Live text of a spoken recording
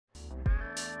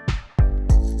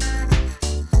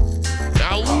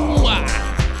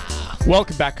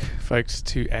Welcome back, folks,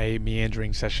 to a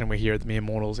meandering session. We're here at the Mere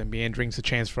Mortals, and meandering's a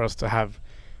chance for us to have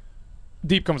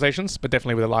deep conversations, but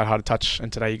definitely with a lighthearted touch.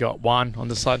 And today you got Juan on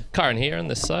this side. Karen here on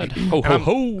this side. Ho, ho,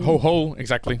 ho. Ho, ho,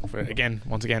 exactly.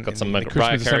 Once again. Got some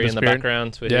Mariah Carey in the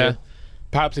background. Yeah.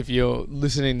 Perhaps if you're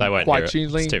listening quite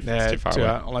tunely, it's too far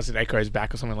away. Unless it echoes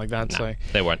back or something like that. No, so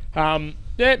they won't.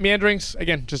 Yeah, meanderings,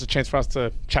 again, just a chance for us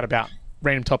to chat about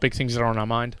random topics, things that are on our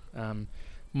mind.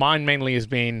 Mine mainly has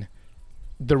been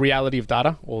the reality of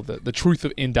data, or the truth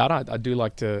in data. I do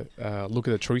like to look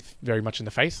at the truth very much in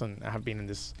the face, and I have been in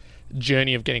this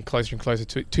journey of getting closer and closer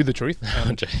to the truth.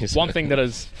 One thing that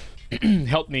has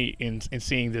helped me in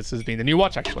seeing this has been the new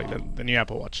watch, actually, the new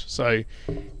Apple Watch. So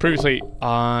previously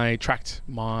I tracked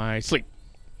my sleep.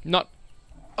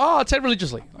 I'd say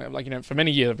religiously. For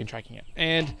many years I've been tracking it.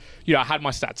 And, I had my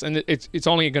stats, and it's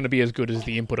only going to be as good as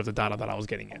the input of the data that I was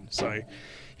getting in. So,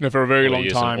 for a very long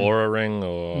time. An Oura ring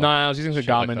or? No, I was using the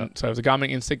Garmin. Like so it was a Garmin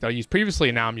Instinct that I used previously,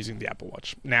 and now I'm using the Apple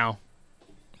Watch. Now,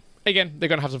 again, they're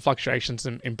going to have some fluctuations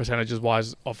in percentages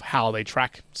wise of how they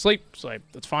track sleep, so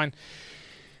that's fine.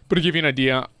 But to give you an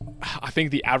idea, I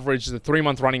think the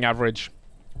 3-month running average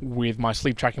with my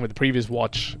sleep tracking with the previous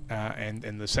watch and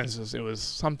the sensors, it was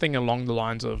something along the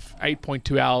lines of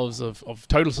 8.2 hours of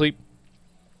total sleep.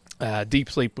 Deep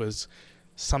sleep was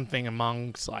something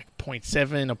amongst like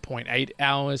 0.7 or 0.8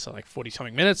 hours, so like 40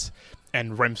 something minutes,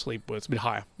 and REM sleep was a bit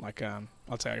higher, like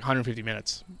I'd say like 150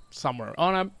 minutes somewhere.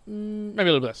 Oh no, maybe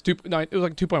a little bit less. It was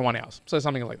like 2.1 hours, so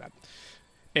something like that.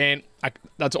 And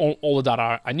that's all the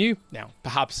data I knew. Now,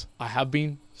 perhaps I have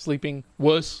been sleeping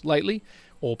worse lately,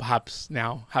 or perhaps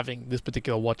now having this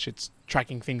particular watch, it's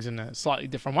tracking things in a slightly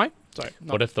different way. So,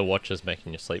 what if the watch is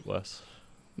making you sleep worse?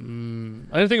 I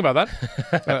didn't think about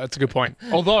that. That's a good point.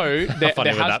 Although there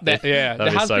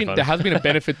has been a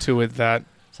benefit to it that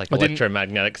it's like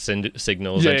electromagnetic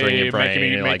signals entering your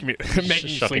brain, making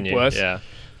you sleep worse. Yeah.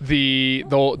 The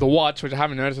watch, which I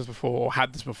haven't noticed this before or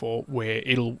had this before, where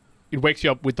it wakes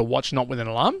you up with the watch, not with an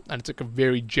alarm, and it's like a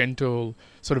very gentle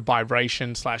sort of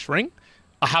vibration / ring.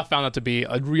 I have found that to be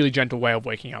a really gentle way of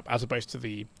waking up, as opposed to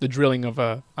the drilling of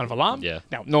an alarm. Yeah.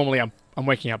 Now, normally I'm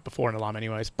waking up before an alarm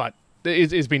anyways, but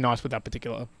it's been nice with that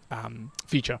particular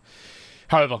feature.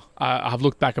 However, I have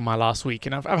looked back at my last week,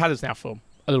 and I've had this now for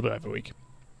a little bit over a week.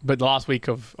 But the last week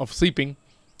of sleeping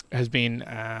has been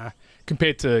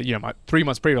compared to my 3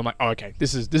 months previous. I'm like, oh, okay,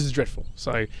 this is dreadful.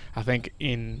 So I think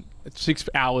in 6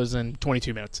 hours and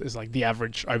 22 minutes is like the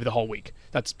average over the whole week.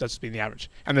 That's been the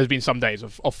average. And there's been some days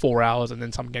of 4 hours, and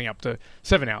then some getting up to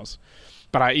 7 hours.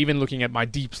 But even looking at my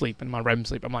deep sleep and my REM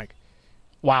sleep, I'm like,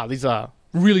 wow, these are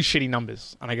really shitty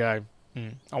numbers. And I go,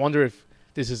 I wonder if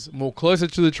this is more closer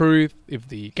to the truth, if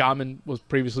the Garmin was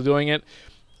previously doing it.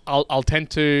 I'll tend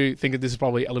to think that this is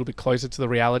probably a little bit closer to the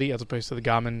reality as opposed to the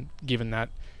Garmin, given that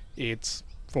it's,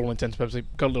 for all intents and purposes,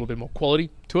 got a little bit more quality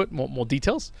to it, more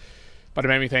details. But it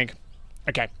made me think,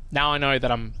 okay, now I know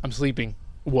that I'm sleeping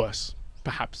worse,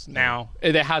 perhaps. Now,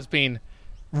 there has been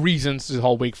reasons this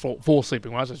whole week for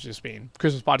sleeping worse. It's just been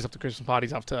Christmas parties after Christmas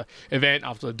parties after event,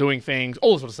 after doing things,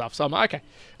 all sort of stuff. So I'm like,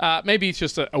 okay, maybe it's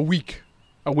just a week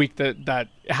that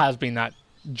has been that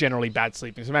generally bad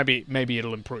sleeping. So maybe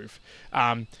it'll improve.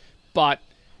 But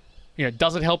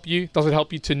does it help you? Does it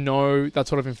help you to know that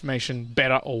sort of information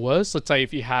better or worse? Let's say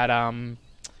if you had,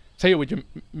 say you're with your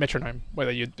metronome,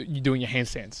 whether you're doing your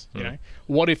handstands,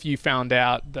 what if you found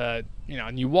out that,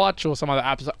 a new watch or some other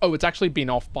app is like, oh, it's actually been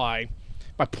off by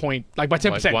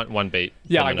 10%. Like one beat.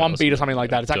 Yeah, like one beat or something like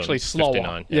that. It's actually slower.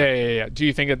 59, yeah. Do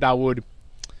you think that would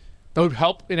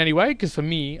help in any way? Because for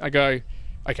me, I go,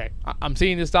 okay, I'm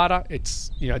seeing this data. It's,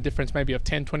 a difference maybe of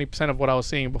 10-20% of what I was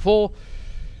seeing before.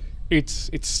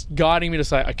 It's guiding me to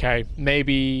say, okay,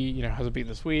 maybe, has it been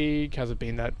this week? Has it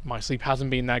been that my sleep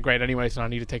hasn't been that great anyways and I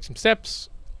need to take some steps?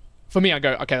 For me, I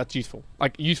go, okay, that's useful.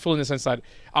 Like, useful in the sense that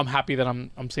I'm happy that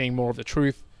I'm seeing more of the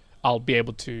truth. I'll be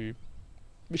able to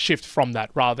shift from that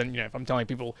rather than, if I'm telling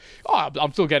people, oh,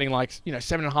 I'm still getting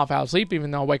 7.5 hours sleep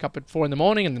even though I wake up at 4 a.m,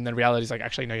 and then the reality is like,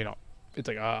 actually, no, you're not. It's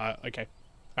like, okay,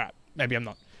 all right, maybe I'm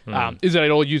not. Is it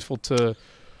at all useful to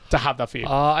have that for you?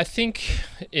 I think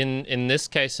in this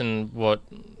case, and what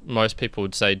most people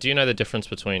would say, do you know the difference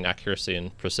between accuracy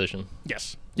and precision?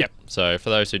 Yes. Yep. So for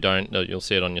those who don't, you'll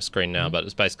see it on your screen now, but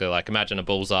it's basically like, imagine a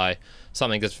bullseye.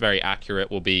 Something that's very accurate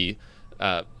will be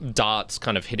darts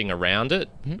kind of hitting around it,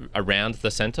 around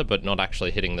the center, but not actually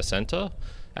hitting the center.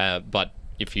 But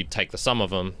if you take the sum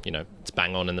of them, it's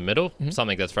bang on in the middle.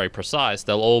 Something that's very precise,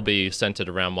 they'll all be centered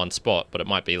around one spot, but it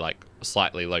might be like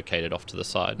slightly located off to the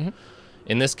side.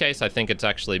 In this case, I think it's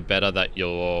actually better that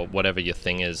whatever your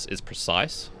thing is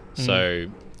precise. So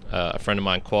a friend of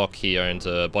mine, Kwok, he owns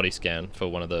a body scan for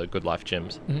one of the Good Life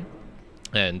gyms.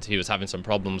 And he was having some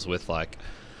problems with like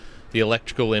the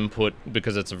electrical input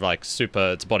because it's like it's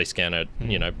a body scanner,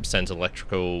 you know, sends an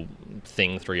electrical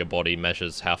thing through your body,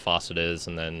 measures how fast it is,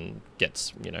 and then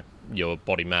gets, you know, your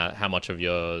body mass, how much of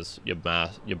your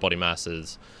body mass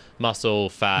is muscle,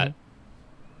 fat,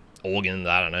 organs,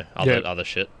 I don't know, other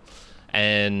shit.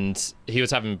 And he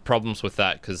was having problems with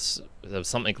that because there was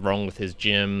something wrong with his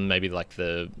gym. Maybe like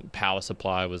the power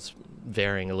supply was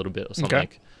varying a little bit or something.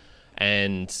 Okay.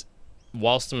 And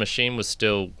whilst the machine was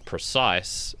still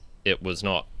precise, it was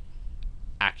not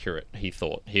accurate, he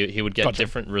thought. He would get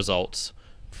different results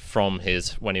from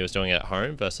when he was doing it at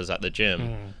home versus at the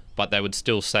gym. But they would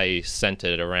still say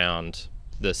centered around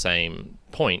the same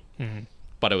point.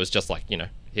 But it was just like, you know,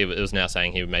 it was now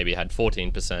saying he maybe had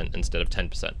 14% instead of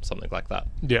 10%, something like that.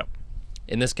 Yeah.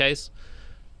 In this case,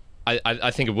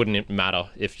 I think it wouldn't matter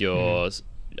if your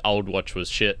old watch was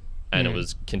shit and it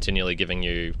was continually giving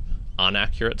you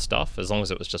inaccurate stuff, as long as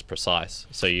it was just precise.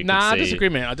 So you could see... I disagree,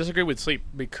 man. I disagree with sleep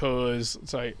because,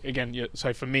 so again,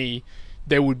 so for me,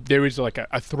 there is like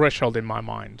a threshold in my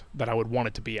mind that I would want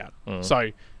it to be at.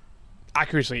 So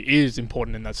accuracy is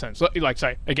important in that sense. Like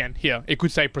say, again, here, it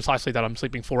could say precisely that I'm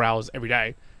sleeping 4 hours every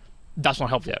day. That's not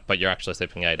helpful. Yeah, but you're actually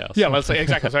sleeping 8 hours. Yeah, let's say,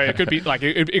 exactly. So it could be like,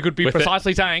 it could be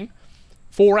precisely saying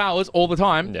 4 hours all the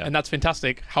time, and that's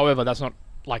fantastic. However, that's not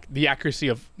like the accuracy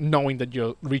of knowing that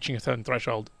you're reaching a certain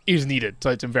threshold is needed.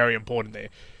 So it's very important there.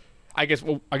 I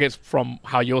guess from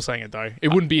how you're saying it though, it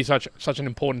wouldn't be such an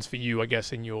importance for you, I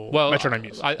guess, in your metronome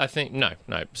use. I think no.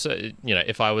 So, you know,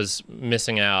 if I was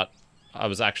missing out, I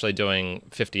was actually doing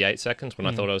 58 seconds when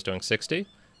I thought I was doing 60.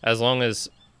 As long as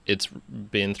it's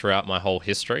been throughout my whole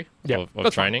history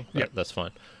of training, that's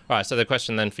fine. All right, so the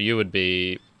question then for you would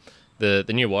be the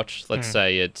new watch. Let's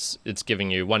say it's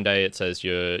giving you one day it says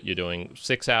you're doing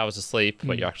 6 hours of sleep,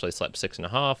 but you actually slept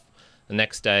 6.5. The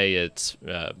next day it's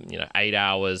 8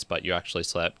 hours, but you actually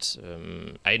slept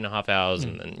 8.5 hours,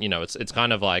 and then, you know, it's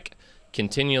kind of like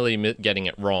continually getting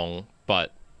it wrong,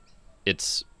 but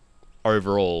it's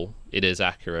overall it is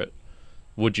accurate.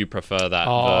 Would you prefer that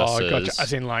versus... Gotcha.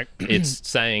 As in, like... it's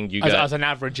saying you as an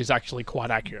average is actually quite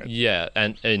accurate. Yeah,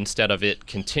 and instead of it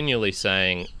continually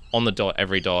saying on the dot,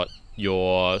 every dot,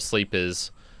 your sleep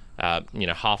is,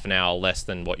 half an hour less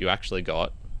than what you actually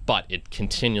got, but it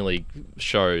continually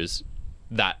shows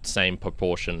that same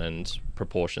proportion and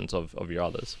proportions of your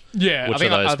others. Yeah. Which of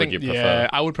those would you prefer? Yeah,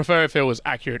 I would prefer if it was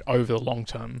accurate over the long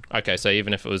term. Okay, so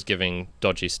even if it was giving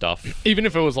dodgy stuff... Even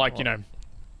if it was like,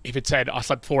 if it said I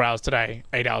slept 4 hours today,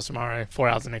 8 hours tomorrow, 4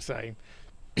 hours the next day,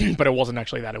 but it wasn't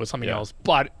actually that, it was something else.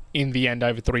 But in the end,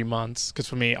 over 3 months, because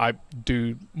for me, I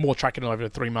do more tracking over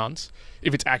 3 months.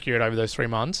 If it's accurate over those 3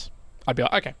 months, I'd be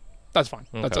like, okay, that's fine.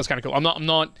 Okay. That's kind of cool. I'm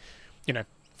not,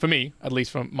 for me, at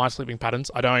least for my sleeping patterns,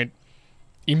 I don't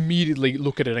immediately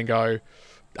look at it and go,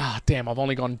 damn, I've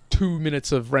only gone 2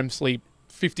 minutes of REM sleep,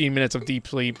 15 minutes of deep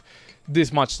sleep,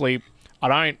 this much sleep. I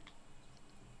don't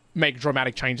make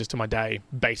dramatic changes to my day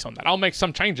based on that. I'll make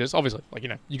some changes, obviously. Like,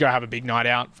 you go have a big night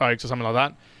out, folks, or something like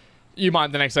that. You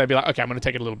might the next day be like, okay, I'm going to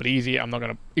take it a little bit easier. I'm not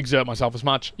going to exert myself as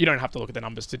much. You don't have to look at the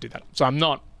numbers to do that. So I'm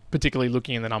not particularly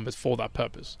looking in the numbers for that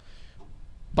purpose.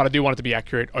 But I do want it to be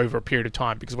accurate over a period of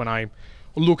time, because when I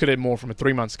look at it more from a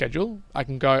 3-month schedule, I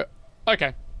can go,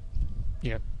 okay,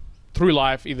 through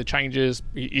life, either changes,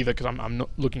 either because I'm not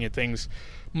looking at things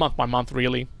month by month,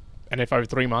 really. And if over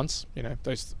 3 months,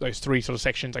 those three sort of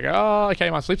sections, I go, oh, okay,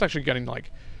 my sleep's actually getting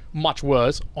like much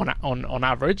worse on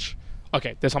average.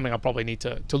 Okay, there's something I probably need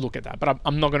to look at that. But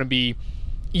I'm not going to be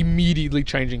immediately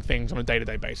changing things on a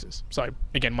day-to-day basis. So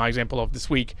again, my example of this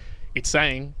week, it's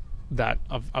saying that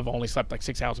I've only slept like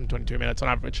 6 hours and 22 minutes on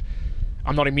average.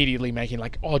 I'm not immediately making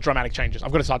like, dramatic changes.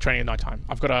 I've got to start training at nighttime.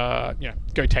 I've got to,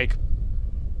 go take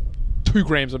 2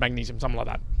 grams of magnesium, something like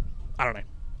that. I don't know.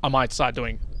 I might start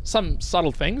doing some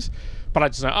subtle things, but I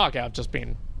just know, okay, I've just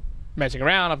been messing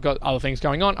around. I've got other things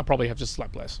going on. I probably have just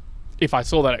slept less. If I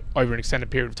saw that over an extended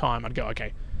period of time, I'd go,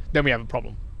 okay, then we have a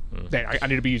problem. Then I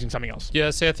need to be using something else. Yeah,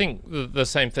 see, I think the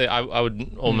same thing. I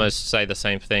would almost say the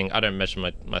same thing. I don't measure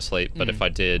my sleep, but if I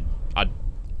did,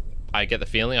 I get the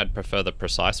feeling I'd prefer the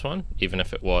precise one, even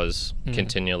if it was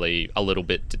continually a little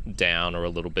bit down or a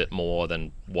little bit more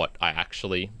than what I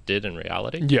actually did in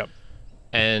reality. Yep.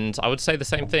 And I would say the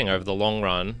same thing. Over the long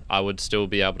run, I would still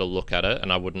be able to look at it,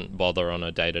 and I wouldn't bother on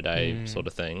a day-to-day sort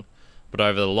of thing. But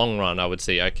over the long run, I would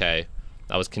see, okay,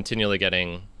 I was continually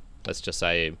getting, let's just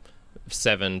say,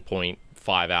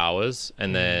 7.5 hours,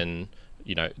 and then,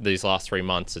 these last 3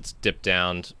 months, it's dipped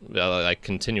down, like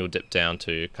continual dip down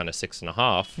to kind of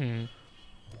 6.5.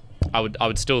 I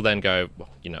would still then go, well,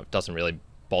 it doesn't really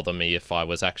bother me if I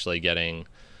was actually getting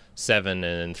 7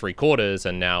 3/4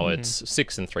 and now it's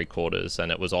 6 3/4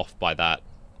 and it was off by that,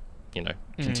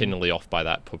 continually off by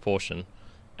that proportion,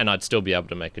 and I'd still be able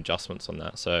to make adjustments on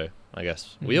that. So I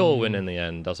guess we all win in the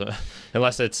end, doesn't it?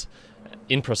 Unless it's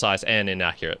imprecise and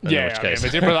inaccurate. In which case.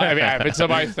 If it's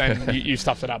both, then you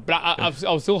stuffed it up. But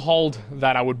I'll still hold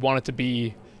that I would want it to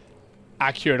be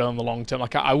accurate on the long term.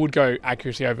 Like I would go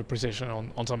accuracy over precision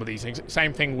on some of these things.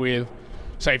 Same thing with,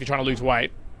 say, if you're trying to lose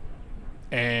weight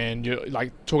and you're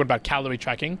like talking about calorie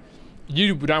tracking,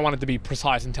 you don't want it to be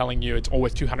precise in telling you it's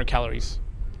always 200 calories,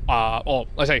 or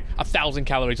let's say 1,000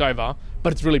 calories over,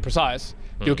 but it's really precise.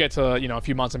 You'll get to a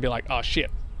few months and be like, oh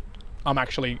shit, I'm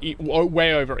actually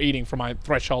way overeating for my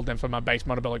threshold and for my base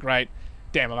metabolic rate.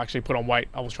 Damn, I've actually put on weight.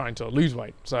 I was trying to lose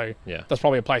weight. So that's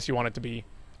probably a place you want it to be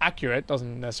accurate.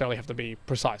 Doesn't necessarily have to be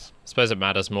precise. I suppose it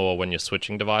matters more when you're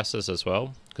switching devices as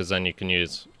well, because then you can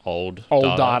use old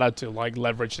data to like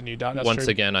leverage the new data. That's Once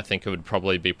true. again, I think it would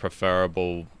probably be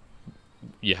preferable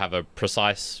you have a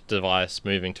precise device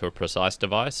moving to a precise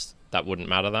device. That wouldn't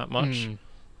matter that much.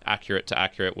 Accurate to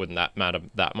accurate wouldn't that matter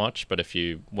that much, but if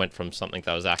you went from something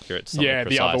that was accurate to something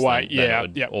precise, the other way,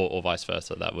 then or vice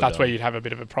versa, that's where you'd have a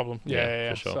bit of a problem.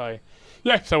 For sure.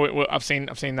 So I've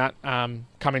seen that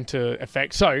come into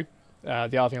effect. So the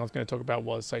other thing I was going to talk about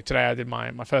was, so today I did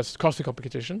my first CrossFit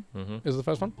competition. It was the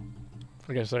first one.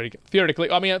 I guess theoretically,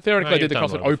 I did the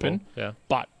CrossFit Open,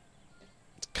 but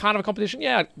it's kind of a competition.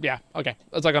 Okay,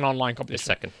 it's like an online competition.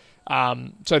 The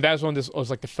second. So that was when this was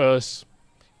like the first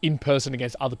in person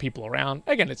against other people around.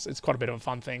 Again, it's quite a bit of a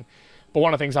fun thing. But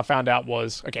one of the things I found out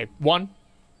was, okay, one,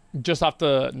 just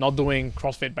after not doing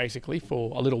CrossFit basically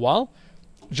for a little while,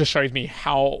 just shows me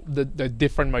how the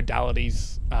different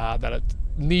modalities that are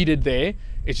needed there.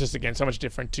 It's just, again, so much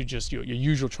different to just your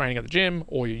usual training at the gym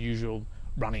or your usual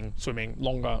running, swimming,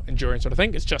 longer endurance sort of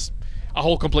thing. It's just a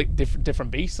whole complete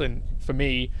different beast. And for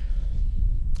me,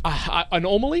 I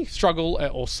normally struggle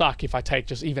or suck if I take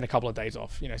just even a couple of days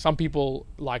off. Some people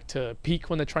like to peak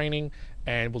when they're training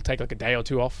and will take like a day or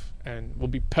two off and will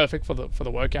be perfect for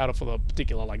the workout or for the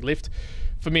particular like lift.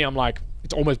 For me, I'm like,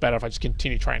 it's almost better if I just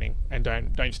continue training and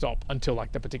don't stop until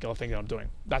like the particular thing that I'm doing.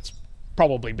 That's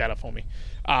probably better for me.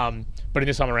 But in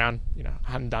this time around,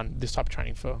 I hadn't done this type of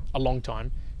training for a long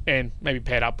time, and maybe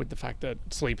paired up with the fact that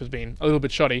sleep has been a little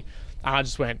bit shoddy, I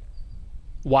just went,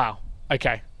 wow,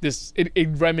 okay, it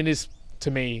reminisced to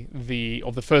me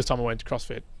of the first time I went to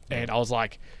CrossFit, and I was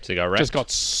like, so you got wrecked? just got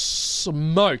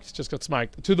smoked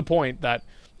to the point that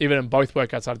even in both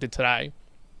workouts I did today,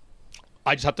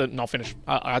 I just had to not finish.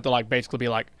 I had to like basically be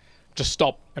like, just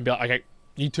stop and be like, okay,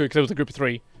 you two, because it was a group of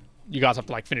 3, you guys have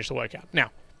to like finish the workout.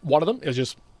 Now, one of them, it was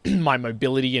just my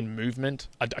mobility and movement.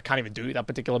 I can't even do that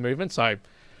particular movement, so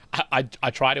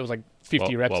I tried. It was like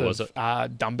 50 reps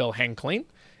of dumbbell hang clean.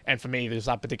 And for me, there's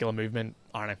that particular movement,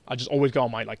 I don't know, I just always go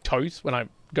on my like toes when I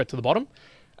go to the bottom.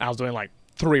 And I was doing like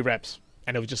 3 reps,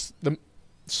 and it was just the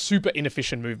super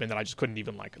inefficient movement that I just couldn't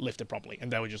even like lift it properly.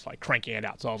 And they were just like cranking it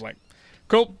out. So I was like,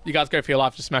 cool, you guys go for your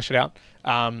life, just smash it out.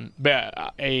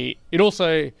 But it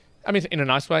also, in a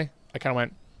nice way, I kind of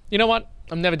went, you know what?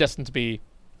 I'm never destined to be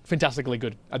fantastically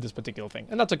good at this particular thing.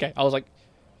 And that's okay. I was like,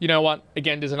 you know what?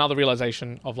 Again, there's another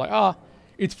realization of like,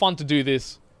 it's fun to do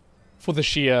this for the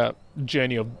sheer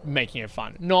journey of making it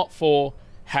fun. Not for,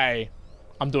 hey,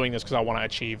 I'm doing this because I want to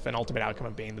achieve an ultimate outcome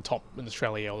of being the top in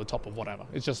Australia or the top of whatever.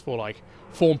 It's just for like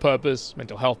form purpose,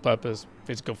 mental health purpose,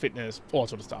 physical fitness, all that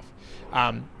sort of stuff.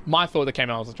 My thought that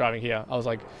came out as I was driving here, I was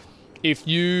like, if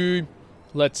you,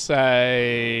 let's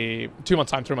say 2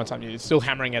 months time, 3 months time, you're still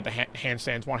hammering at the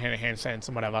handstands, one-handed handstands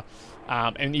and whatever,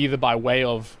 and either by way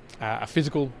of a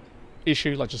physical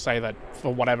issue, let's just say that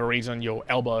for whatever reason, your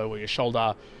elbow or your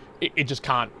shoulder, it just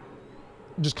can't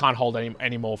hold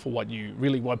anymore for what you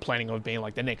really were planning on being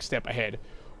like the next step ahead,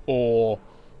 or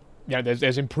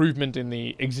there's improvement in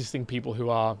the existing people who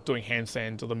are doing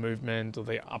handstands or the movement or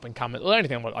the up and coming or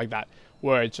anything like that,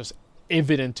 where it's just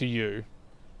evident to you,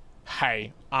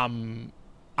 hey, I'm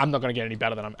not going to get any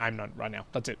better than I'm not right now.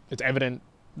 That's it. It's evident.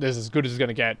 This is as good as it's going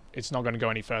to get. It's not going to go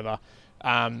any further.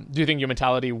 Do you think your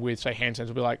mentality with, say, handstands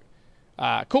will be like,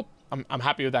 cool, I'm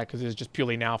happy with that because it's just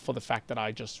purely now for the fact that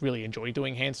I just really enjoy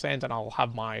doing handstands, and I'll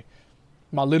have my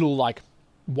little like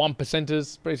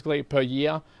 1%ers basically per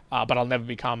year, but I'll never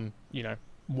become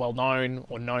well known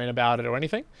or known about it or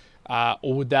anything,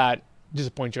 or would that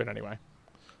disappoint you in any way?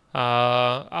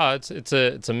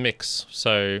 It's a mix.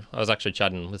 So I was actually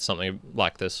chatting with something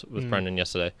like this with Brendan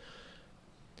yesterday.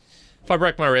 If I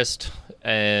break my wrist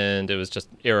and it was just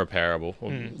irreparable,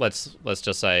 let's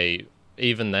just say,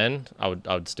 even then, I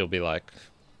would still be like,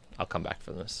 I'll come back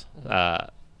from this.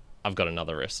 I've got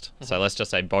another wrist. So let's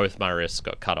just say both my wrists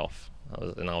got cut off, I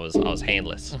was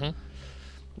handless.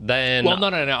 Then Well, no.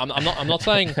 I'm not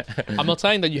saying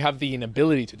that you have the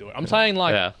inability to do it. I'm saying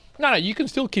like no, you can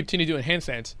still continue doing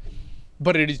handstands,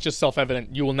 but it is just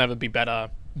self-evident you will never be better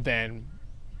than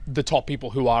the top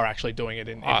people who are actually doing it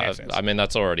in handstands. I mean,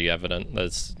 that's already evident.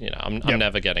 There's, I'm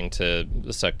never getting to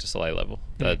the Cirque du Soleil level.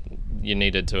 That you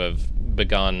needed to have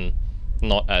begun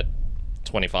not at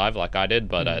 25 like I did,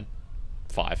 but at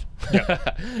 5.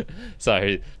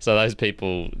 So those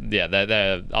people,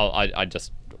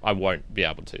 I won't be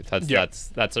able to.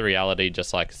 That's a reality,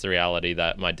 just like it's the reality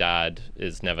that my dad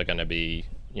is never going to be,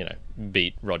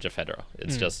 beat Roger Federer.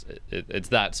 It's just it's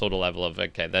that sort of level of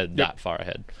they're that far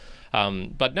ahead.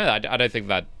 But no, I don't think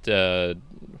that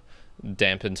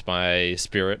dampens my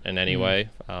spirit in any way.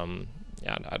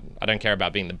 I don't care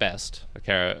about being the best.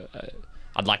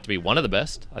 I'd like to be one of the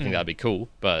best. I think that'd be cool.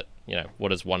 But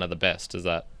what is one of the best? Is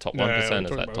that top 1%?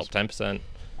 Is that top 10%?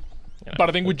 But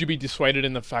I think, would you be dissuaded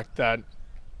in the fact that,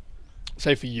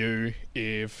 say for you,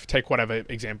 if take whatever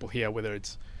example here, whether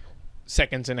it's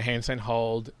seconds in a handstand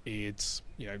hold, it's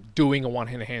doing a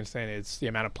one-handed handstand, it's the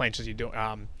amount of planches you do,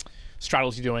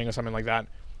 straddles you're doing, or something like that,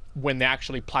 when they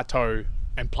actually plateau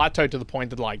to the point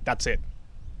that like that's it,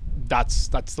 that's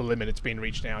the limit, it's been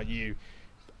reached now. You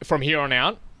from here on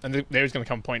out, and there's going to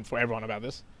come a point for everyone about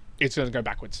this, it's going to go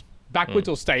backwards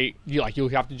or stay. You'll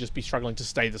have to just be struggling to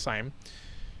stay the same.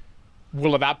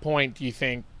 Will at that point, do you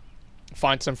think,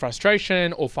 find some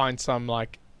frustration or find some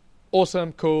like,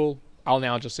 awesome, cool, I'll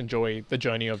now just enjoy the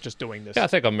journey of just doing this? Yeah, I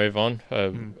think I'll move on.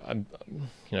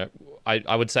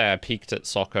 I would say I peaked at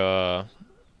soccer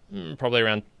probably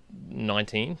around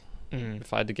 19,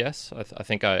 if I had to guess. I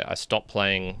think I stopped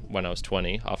playing when I was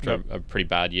 20 after a pretty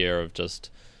bad year of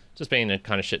just being in a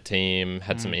kind of shit team,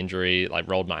 had some injury, like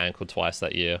rolled my ankle twice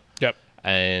that year.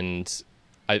 And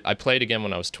I played again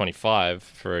when I was 25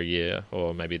 for a year,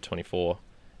 or maybe 24,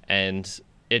 and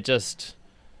it just...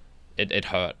 It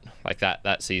hurt. Like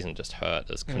that season just hurt.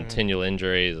 There's continual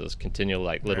injuries. There's continual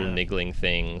like little niggling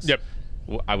things.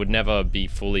 I would never be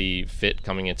fully fit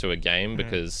coming into a game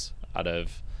because I'd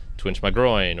have twinged my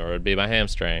groin, or it'd be my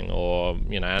hamstring, or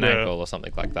an ankle or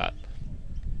something like that.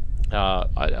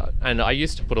 And I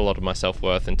used to put a lot of my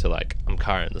self-worth into like, I'm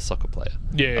current, the soccer player.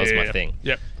 That was my thing.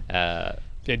 The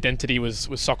identity was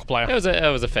soccer player. It was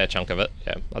a fair chunk of it.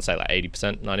 Yeah, I'd say like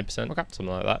 80%, 90%, something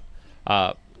like that.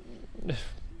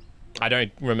 I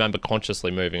don't remember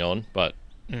consciously moving on, but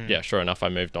sure enough, I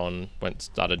moved on,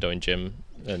 started doing gym.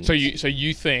 And so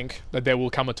you think that there will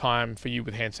come a time for you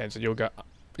with handstands that you'll go,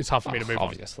 it's hard for me to move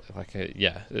obviously.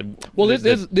 on. Well,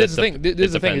 there's the thing.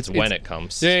 There's the thing. It's when it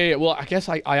comes. Yeah. Well, I guess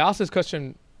I asked this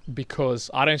question because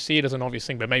I don't see it as an obvious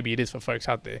thing, but maybe it is for folks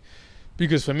out there.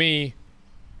 Because for me,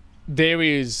 there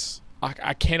is,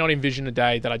 I cannot envision a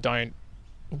day that I don't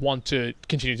want to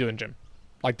continue doing gym.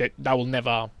 Like that will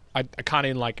never, I can't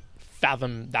even like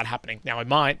fathom that happening. Now I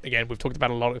might, again, we've talked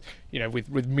about a lot of,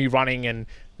 with me running and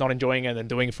not enjoying it and then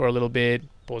doing it for a little bit,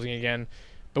 pausing again.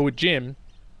 But with gym,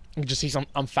 you just see some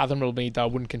unfathomable me that I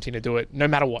wouldn't continue to do it no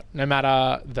matter what. No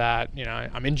matter that,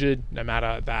 I'm injured, no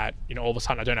matter that, all of a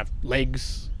sudden I don't have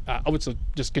legs. I would still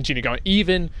just continue going,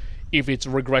 even if it's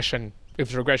regression. If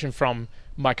it's regression from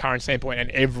my current standpoint,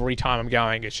 and every time I'm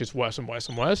going, it's just worse and worse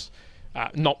and worse.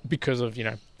 Not because of,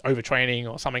 overtraining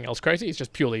or something else crazy. It's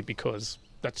just purely because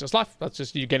that's just life. That's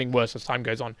just you getting worse as time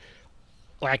goes on.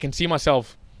 Like I can see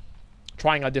myself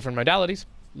trying out different modalities,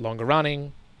 longer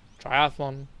running,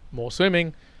 triathlon, more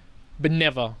swimming, but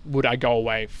never would I go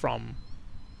away from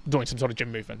doing some sort of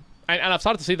gym movement. And I've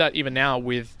started to see that even now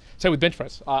with bench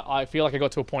press. I feel like I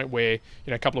got to a point where,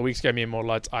 a couple of weeks ago, me and more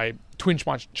lads, I twinged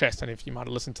my chest, and if you might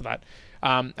have listened to that.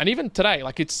 And even today,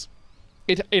 like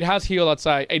it has healed, I'd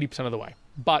say 80% of the way.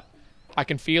 But I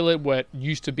can feel it where it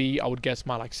used to be, I would guess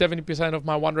my like 70% of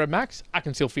my 1 rep max. I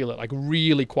can still feel it like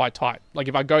really quite tight. Like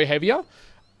if I go heavier,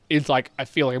 it's like I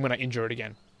feel like I'm going to injure it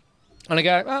again. And I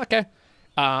go, okay.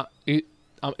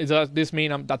 Does this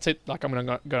mean that's it? Like I'm going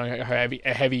to go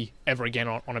heavy ever again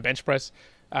on a bench press?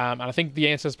 And I think the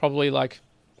answer is probably like,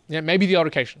 maybe the odd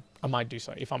occasion I might do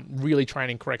so if I'm really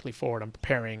training correctly for it. I'm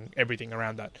preparing everything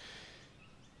around that.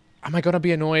 Am I going to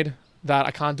be annoyed that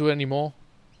I can't do it anymore?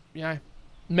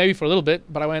 Maybe for a little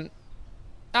bit, but I went,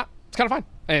 it's kind of fine.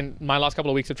 And my last couple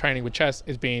of weeks of training with chest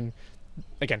has been,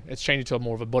 again, it's changed to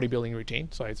more of a bodybuilding routine.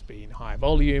 So it's been high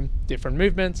volume, different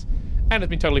movements, and it's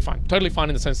been totally fine. Totally fine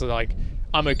in the sense that like,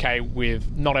 I'm okay with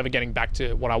not ever getting back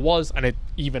to what I was, and it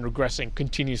even regressing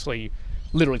continuously,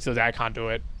 literally to the day I can't do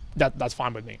it. That's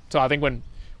fine with me. So I think when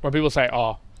people say,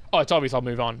 oh, it's obvious I'll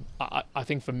move on. I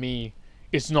think for me,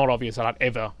 it's not obvious that I'd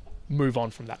ever move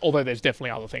on from that. Although there's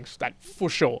definitely other things that for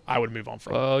sure I would move on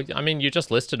from. Well, I mean, you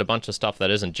just listed a bunch of stuff that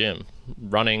isn't gym.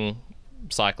 Running,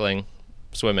 cycling,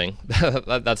 swimming.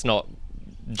 That's not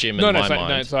gym in my mind.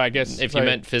 No, so I guess if you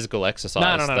meant physical exercise,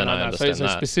 then I understand so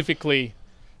that. Specifically,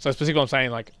 I'm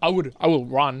saying like I will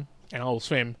run and I will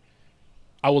swim.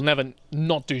 I will never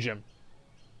not do gym.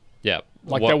 Yeah.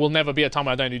 Like there will never be a time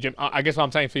I don't do gym. I guess what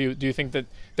I'm saying for you, do you think that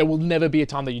there will never be a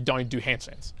time that you don't do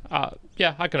handstands?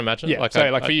 Yeah, I can imagine. Yeah,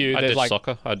 for you, I there's did like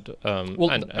soccer.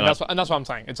 That's what I'm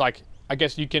saying. It's like I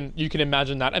guess you can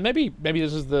imagine that, and maybe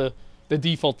this is the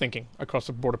default thinking across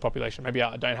the broader population. Maybe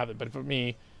I don't have it, but for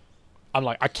me, I'm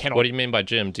like I cannot. What do you mean by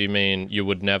gym? Do you mean you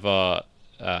would never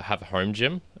have a home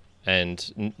gym,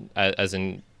 and as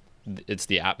in it's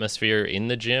the atmosphere in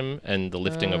the gym and the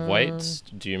lifting of weights?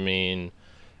 Do you mean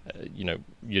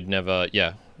you'd never?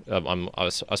 Yeah. I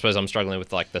suppose I'm struggling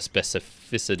with like the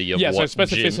specificity of what so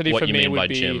specificity gym, what for you me mean would by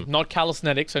be gym. not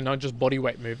calisthenics, so not just body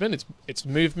weight movement. It's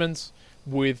movements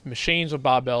with machines or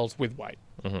barbells with weight.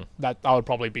 Mm-hmm. That would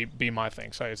probably be my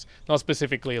thing. So it's not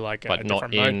specifically like but a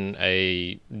not different in mode.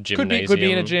 a gymnasium. Could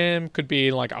be in a gym. Could be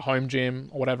in like a home gym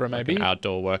or whatever it may be. An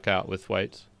outdoor workout with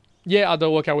weights. Yeah,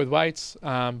 outdoor workout with weights.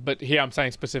 But here I'm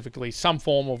saying specifically some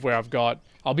form of where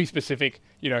I'll be specific,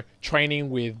 training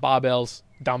with barbells,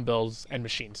 dumbbells, and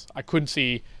machines. I couldn't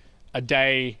see a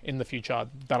day in the future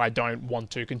that I don't want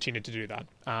to continue to do that.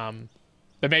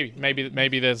 But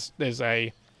maybe there's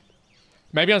a...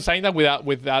 Maybe I'm saying that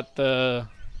without the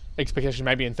expectation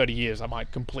maybe in 30 years I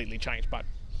might completely change. But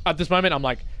at this moment, I'm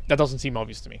like, that doesn't seem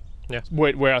obvious to me. Yeah.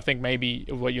 Where I think maybe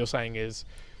what you're saying is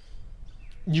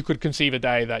you could conceive a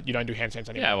day that you don't do handstands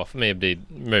anymore. Yeah, well, for me, it'd be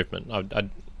movement.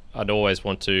 I'd always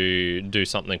want to do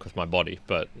something with my body,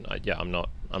 but I'm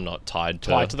not tied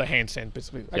to the handstand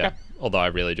specifically. Okay. Yeah, although I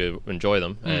really do enjoy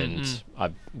them, and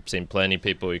I've seen plenty of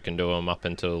people who can do them up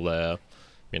until their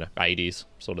 80s,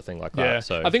 sort of thing like that. Yeah.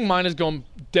 So I think mine has gone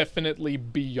definitely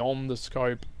beyond the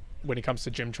scope when it comes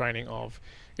to gym training.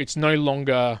 It's no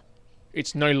longer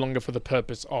for the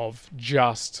purpose of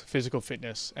just physical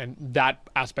fitness, and that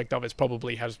aspect of it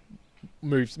probably has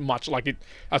moved much. Like it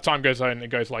as time goes on, it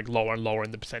goes like lower and lower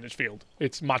in the percentage field.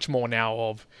 It's much more now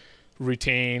of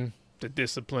routine, the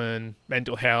discipline,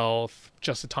 mental health,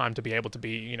 just the time to be able to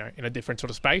be in a different sort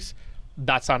of space.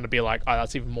 That's starting to be like,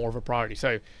 that's even more of a priority.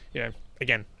 So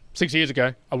again, 6 years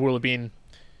ago I would have been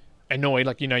annoyed.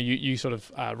 Like you sort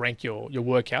of rank your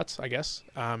workouts, I guess.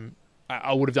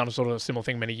 I would have done a sort of similar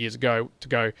thing many years ago to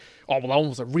go, oh, well, that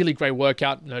was a really great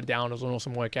workout. No down, it was an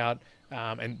awesome workout.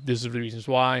 And this is the reasons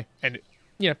why. And,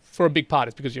 for a big part,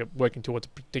 it's because you're working towards a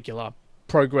particular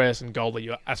progress and goal that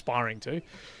you're aspiring to.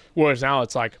 Whereas now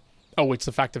it's like, oh, it's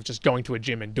the fact of just going to a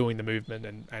gym and doing the movement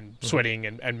and sweating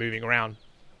and moving around.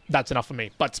 That's enough for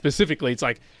me. But specifically, it's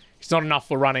like, it's not enough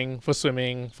for running, for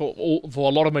swimming, for a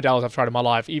lot of modalities I've tried in my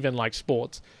life, even like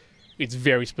sports. It's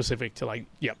very specific to like,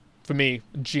 for me,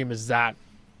 gym is that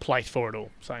place for it all.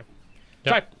 So,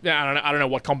 I don't know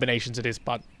what combinations it is,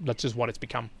 but that's just what it's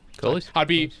become. Cool. So I'd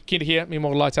be keen to hear me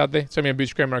more lights out there. Send me a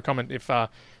boost scream or a comment. If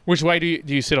which way do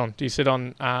you sit on? Do you sit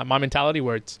on my mentality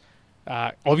where it's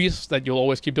obvious that you'll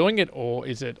always keep doing it, or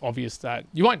is it obvious that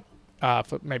you won't?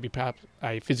 For maybe perhaps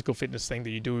a physical fitness thing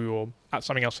that you do, or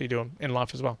something else that you do in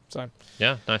life as well. So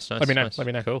yeah, nice. Let me know. Nice. Let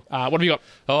me know. Cool. What have you got?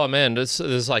 Oh man,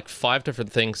 there's like 5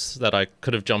 different things that I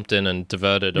could have jumped in and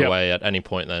diverted away at any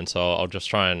point. Then, so I'll just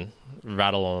try and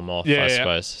rattle them off. I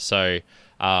suppose. So,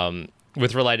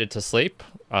 with related to sleep,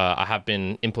 I have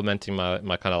been implementing my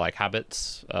kind of like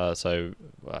habits.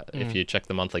 If you check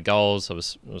the monthly goals, I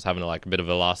was having like a bit of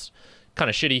a last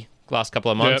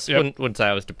couple of months. Wouldn't say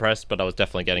I was depressed, but I was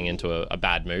definitely getting into a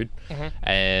bad mood.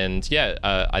 And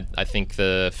I think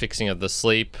the fixing of the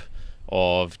sleep,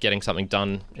 of getting something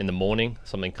done in the morning,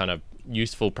 something kind of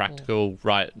useful, practical,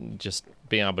 right? Just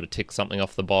being able to tick something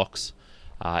off the box,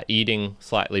 eating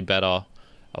slightly better,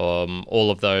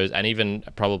 all of those, and even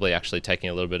probably actually taking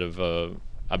a little bit of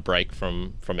a break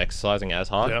from exercising as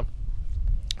hard.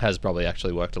 Has probably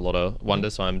actually worked a lot of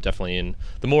wonders. So I'm definitely in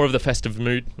the more of the festive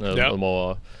mood, the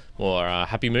more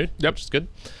happy mood, which is good.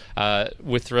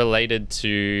 With related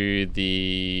to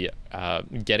the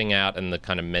getting out and the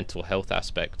kind of mental health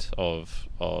aspect of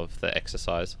the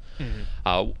exercise,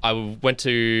 I went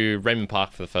to Raymond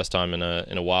Park for the first time in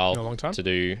a while. A long time? To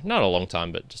do, not a long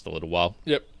time, but just a little while.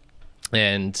 Yep.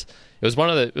 And it was one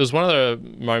of the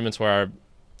moments where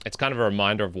it's kind of a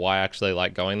reminder of why I actually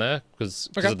like going there, because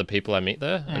of the people I meet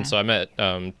there. And so I met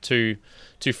two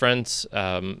friends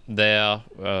there,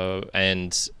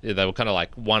 and they were kind of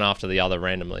like one after the other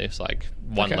randomly. It's like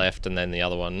one left, and then the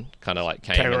other one kind of like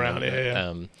came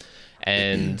around.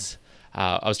 and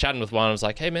I was chatting with one. I was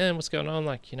like, hey, man, what's going on?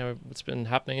 Like, what's been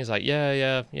happening? He's like,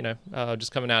 yeah,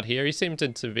 just coming out here. He seemed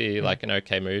to be like in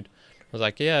okay mood. I was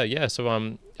like, yeah.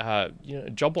 So,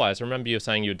 job-wise, I remember you were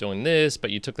saying you were doing this, but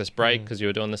you took this break because you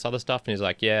were doing this other stuff. And he's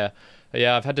like, yeah,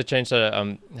 I've had to change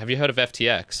the, have you heard of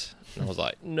FTX? And I was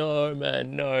like, no,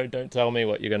 man, no, don't tell me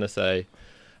what you're going to say.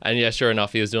 And yeah, sure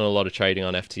enough, he was doing a lot of trading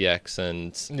on FTX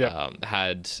and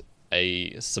had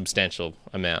a substantial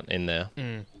amount in there.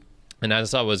 And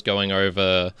as I was going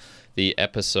over the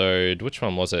episode, which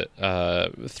one was it?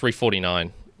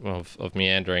 349 of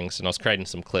Meanderings, and I was creating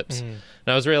some clips. And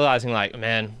I was realizing, like,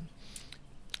 man,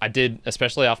 I did,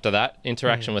 especially after that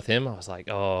interaction with him, I was like,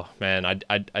 oh, man,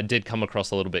 I did come across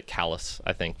a little bit callous,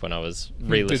 I think, when I was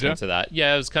re-listening to that.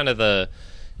 Yeah, it was kind of the,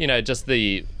 just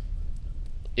the...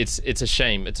 It's a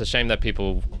shame. It's a shame that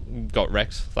people got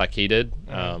wrecked like he did.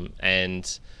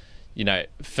 And...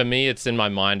 for me, it's in my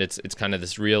mind, it's kind of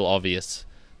this real obvious,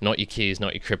 not your keys,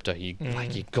 not your crypto. You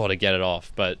got to get it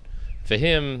off. But for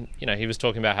him, he was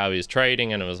talking about how he was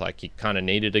trading, and it was like he kind of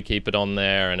needed to keep it on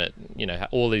there, and it,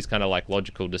 all these kind of like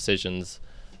logical decisions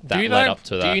that led up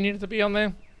to that. Do you need it to be on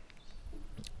there?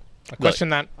 I'd question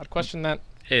that.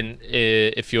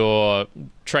 If you're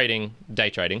trading, day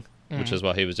trading, which is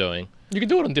what he was doing, you can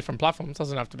do it on different platforms. It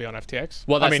doesn't have to be on FTX.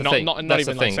 Well, that's the thing. Not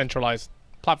even like centralized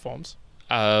platforms.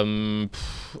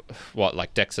 What,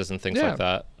 like DEXs and things like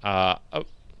that?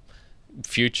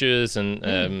 Futures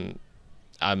and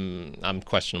I'm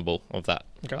questionable of that.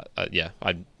 Okay.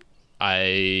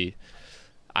 I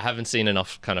haven't seen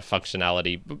enough kind of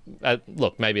functionality.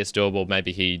 Look, maybe it's doable.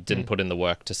 Maybe he didn't put in the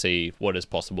work to see what is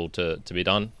possible to be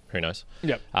done. Who knows?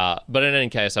 Yeah. But in any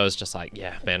case, I was just like,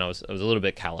 yeah, man, I was a little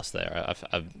bit callous there.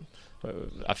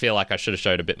 I feel like I should have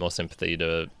showed a bit more sympathy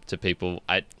to people.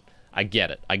 I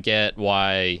get it. I get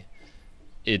why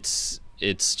it's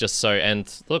just so...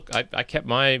 And look, I kept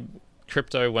my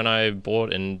crypto when I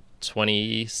bought in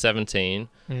 2017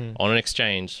 on an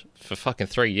exchange for fucking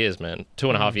 3 years, man.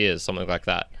 2.5 years, something like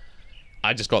that.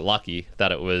 I just got lucky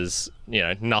that it was,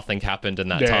 nothing happened in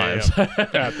that time.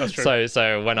 Yeah, that's true.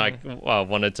 So when I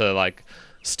wanted to like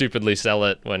stupidly sell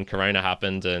it when Corona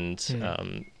happened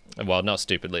and... well, not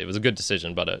stupidly. It was a good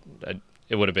decision, but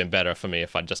it would have been better for me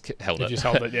if I just held it. You just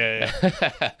held it,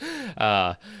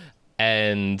 yeah.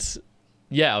 And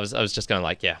yeah, I was just going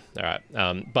like, yeah, all right.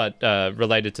 But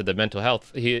related to the mental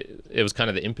health, it was kind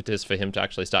of the impetus for him to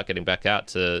actually start getting back out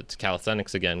to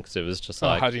calisthenics again, because it was just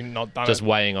like had he not done just it?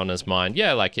 Weighing on his mind.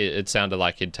 Yeah, like it sounded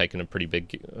like he'd taken a pretty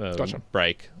big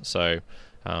break. So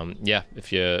yeah,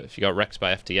 if you got wrecked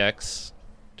by FTX,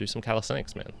 do some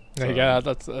calisthenics, man. There you go.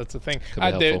 That's a thing.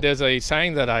 There's a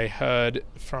saying that I heard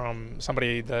from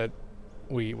somebody that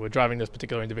we were driving this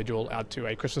particular individual out to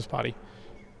a Christmas party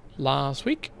last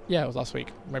week. Yeah, it was last week.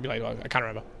 Maybe later. I can't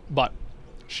remember. But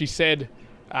she said,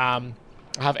 "I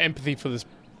have empathy for this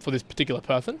particular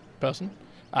person, but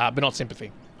not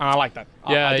sympathy." And I like that.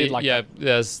 Yeah, I did like that.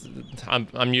 Yeah.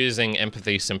 I'm using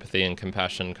empathy, sympathy, and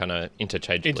compassion kind of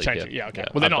interchangeably. Yeah. Okay.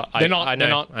 Well, they're not. I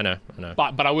know.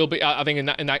 But I will be. I think in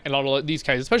a lot of these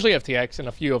cases, especially FTX and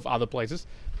a few of other places,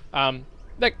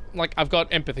 like I've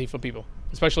got empathy for people,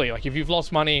 especially like if you've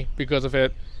lost money because of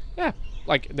it. Yeah.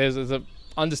 Like there's a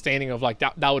understanding of like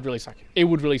that would really suck. It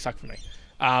would really suck for me.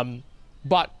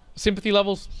 But sympathy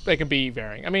levels, they can be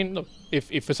varying. I mean, look,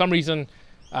 if for some reason,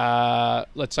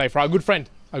 let's say for our good friend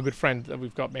that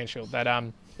we've got, Manshield, that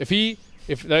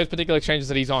if those particular exchanges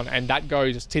that he's on and that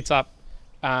goes tits up,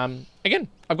 again,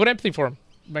 I've got empathy for him.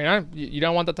 You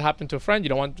don't want that to happen to a friend. You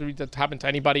don't want that to happen to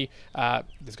anybody.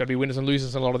 There's got to be winners and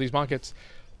losers in a lot of these markets.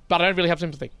 But I don't really have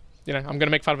sympathy. I'm going to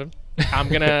make fun of him. I'm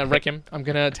going to wreck him. I'm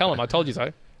going to tell him, I told you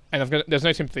so. And there's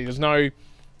no sympathy. There's no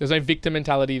victim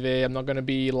mentality there. I'm not going to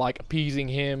be like appeasing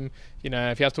him.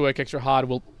 If he has to work extra hard,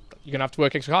 you're going to have to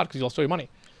work extra hard because you lost all your money.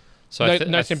 So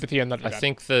no sympathy in that regard. I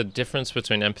think the difference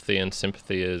between empathy and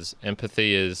sympathy is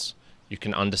you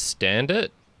can understand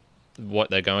it, what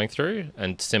they're going through,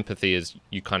 and sympathy is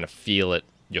you kind of feel it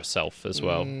yourself as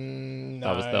well.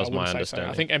 No, that was my understanding.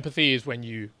 So. I think empathy is when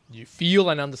you feel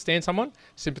and understand someone.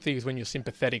 Sympathy is when you're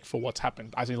sympathetic for what's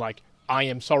happened. As in, like, I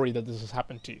am sorry that this has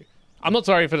happened to you. I'm not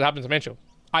sorry if it happened to Mitchell.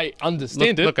 I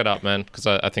understand it. Look it up, man, because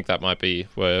I think that might be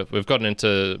where we've gotten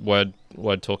into word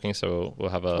talking, so we'll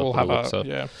have a look. So.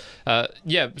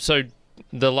 Yeah. So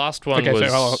the last one was...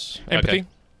 So empathy,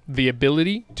 the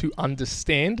ability to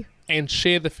understand and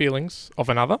share the feelings of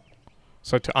another.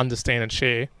 So to understand and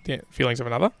share the feelings of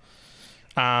another.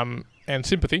 And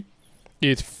sympathy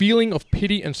is feeling of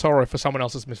pity and sorrow for someone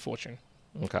else's misfortune.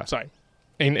 Okay. So,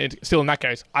 still in that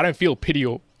case, I don't feel pity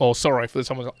or sorrow for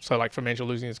someone else. So like for Angel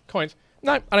losing his coins,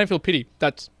 no, I don't feel pity.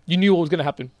 You knew what was going to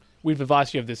happen. we've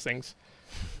advised you of these things.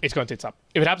 It's going tits up.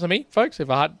 If it happens to me, folks, if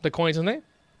I had the coins in there,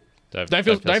 don't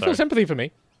feel sympathy for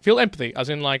me. Feel empathy, as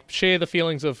in like share the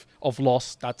feelings of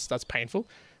loss. That's painful.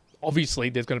 Obviously,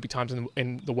 there's going to be times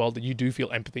in the world that you do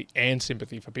feel empathy and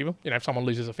sympathy for people. You know, if someone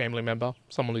loses a family member,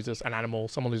 someone loses an animal,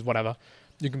 someone loses whatever,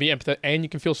 you can be empathetic and you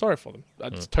can feel sorry for them.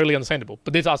 That's totally understandable.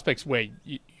 But there's aspects where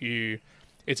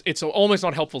it's almost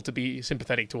not helpful to be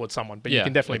sympathetic towards someone, but you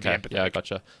can definitely be empathetic. Yeah, I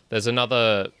gotcha. There's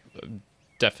another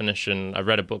definition. I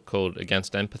read a book called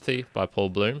Against Empathy by Paul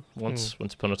Bloom once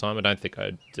upon a time. I don't think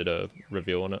I did a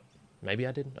review on it. Maybe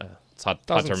I did. It's hard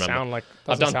to remember.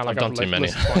 I've done too many.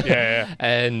 Yeah.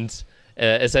 And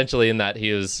essentially, in that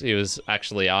he was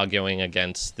actually arguing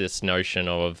against this notion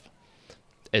of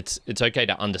it's okay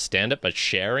to understand it, but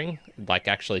sharing, like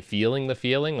actually feeling the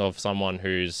feeling of someone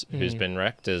who's been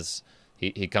wrecked, is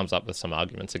he comes up with some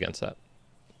arguments against that.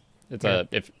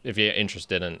 It's if you're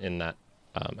interested in that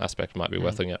aspect, it might be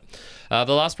worth looking at.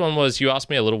 The last one was, you asked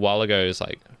me a little while ago, is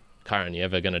like, Kyron, you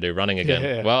ever going to do running again?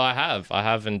 Yeah. Well, I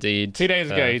have indeed. 2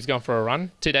 days ago, he's gone for a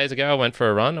run. 2 days ago, I went for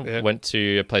a run. I went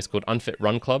to a place called Unfit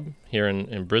Run Club here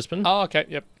in Brisbane. Oh, okay,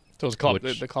 yep. So it was a club,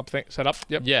 the club thing set up.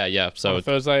 Yep. Yeah. So on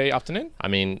Thursday afternoon? I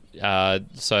mean,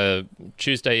 so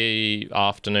Tuesday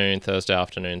afternoon, Thursday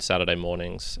afternoon, Saturday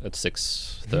mornings at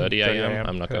 6:30 a.m.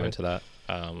 I'm not going to that.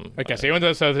 Okay, so you went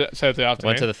to the Thursday afternoon.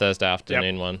 Went to the Thursday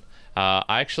afternoon one.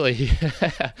 I actually,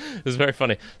 it was very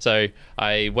funny. So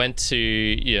I went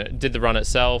to, did the run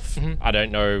itself. I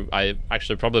don't know. I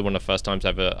actually probably one of the first times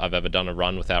I've ever done a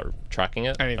run without tracking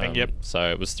it. Yep. So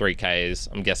it was 3Ks.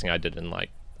 I'm guessing I did it in like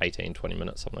 18, 20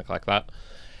 minutes, something like that.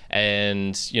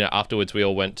 And, afterwards we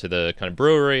all went to the kind of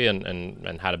brewery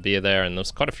and had a beer there. And there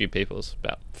was quite a few people, it was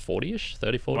about 40-ish,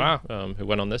 30, 40, wow. Who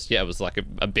went on this. Yeah, it was like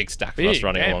a big stack for us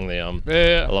running along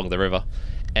the river.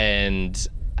 And,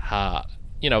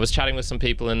 I was chatting with some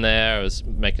people in there. I was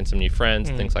making some new friends,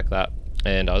 things like that.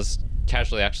 And I was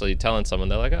casually actually telling someone,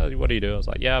 they're like, oh, what do you do? I was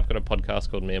like, yeah, I've got a podcast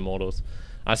called Mere Mortals.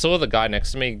 I saw the guy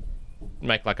next to me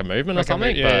make like a movement or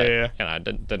something, but I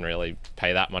didn't really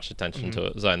pay that much attention to it.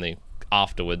 It was only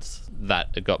afterwards that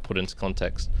it got put into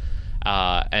context.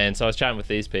 And so I was chatting with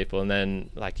these people, and then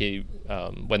like he,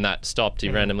 when that stopped, he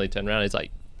randomly turned around. He's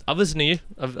like, I've listened to you.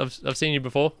 I've seen you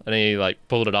before, and he like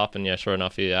pulled it up, and sure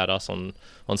enough, he had us on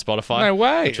Spotify. No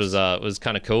way. Which was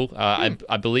kind of cool.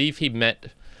 I believe he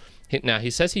met. Now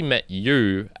he says he met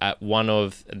you at one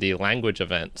of the language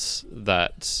events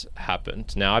that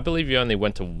happened. Now I believe you only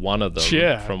went to one of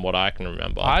them, from what I can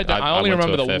remember. I only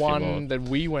remember the one that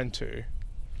we went to.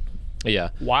 Yeah.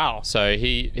 Wow. So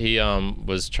he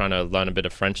was trying to learn a bit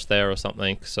of French there or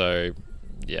something. So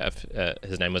yeah,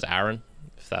 his name was Aaron.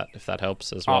 If that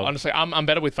helps as well. Honestly, I'm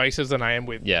better with faces than I am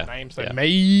with names. So yeah.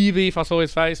 Maybe if I saw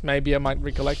his face, maybe I might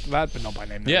recollect that, but not by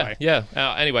name. Yeah.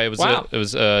 Anyway, it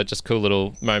was just a cool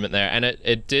little moment there, and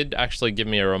it did actually give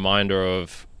me a reminder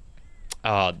of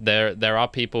there are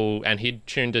people, and he'd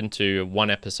tuned into one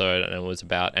episode, and it was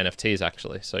about NFTs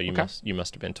actually. So you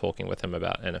must have been talking with him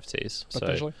about NFTs.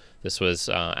 So this was,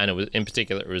 and it was in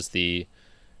particular, it was the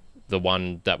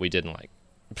one that we did in like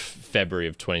February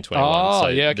of 2021. Oh, so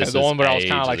yeah, okay. The one where I was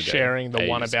kind of like sharing the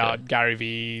one about ago. Gary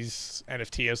V's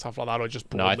NFT and stuff like that, or just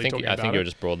broadly I think you were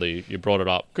just broadly, you brought it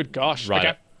up. Good gosh.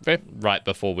 Right, okay. Right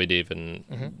before we'd even,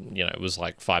 it was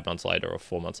like 5 months later or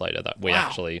 4 months later that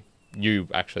you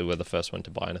actually were the first one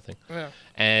to buy anything. Yeah.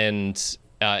 And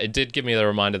it did give me the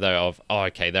reminder though of,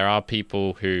 okay, there are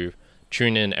people who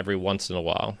tune in every once in a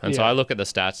while. And so I look at the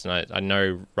stats and I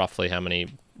know roughly how many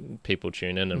people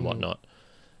tune in and whatnot.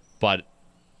 But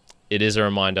it is a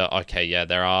reminder, okay,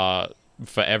 there are,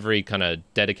 for every kind of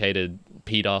dedicated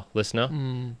Peter listener,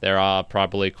 there are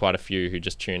probably quite a few who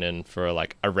just tune in for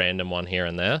like a random one here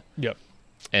and there. Yep.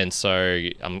 And so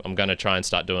I'm going to try and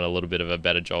start doing a little bit of a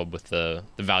better job with the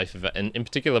value for that, and in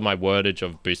particular my wordage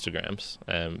of boostergrams,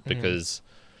 because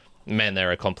man,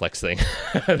 they're a complex thing.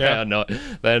 They're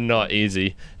not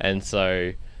easy. And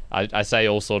so I say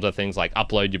all sorts of things like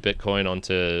upload your Bitcoin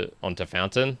onto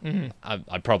Fountain.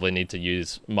 I probably need to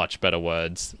use much better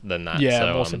words than that. Yeah,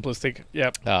 so, more simplistic.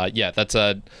 Yep. That's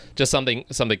just something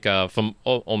from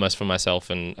almost for myself,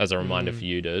 and as a reminder for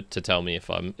you to tell me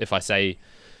if I say,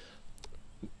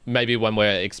 maybe when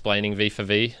we're explaining V for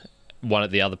V, one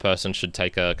of the other person should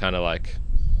take a kind of like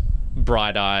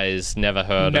bright eyes, never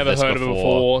heard of it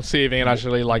before, see if it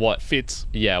actually what fits.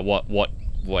 Yeah,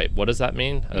 wait, what does that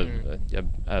mean?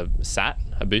 A SAT,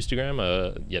 a boostergram,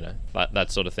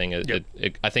 that sort of thing.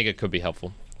 I think it could be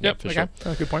helpful. Yep, for sure.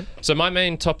 That's a good point. So my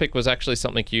main topic was actually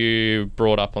something you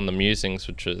brought up on the musings,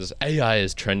 which was AI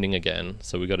is trending again.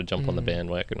 So we got to jump on the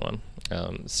bandwagon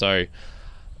one. So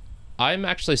I'm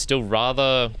actually still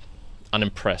rather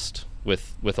unimpressed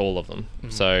with all of them.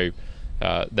 So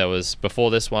there was,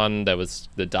 before this one, there was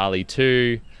the DALL-E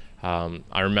 2.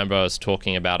 I remember I was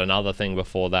talking about another thing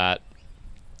before that,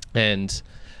 and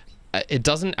it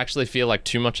doesn't actually feel like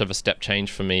too much of a step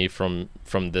change for me from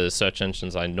the search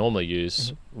engines I normally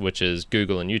use, which is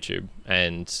Google and YouTube,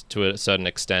 and to a certain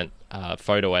extent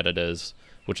photo editors,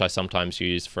 which I sometimes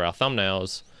use for our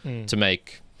thumbnails to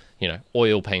make,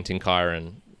 oil painting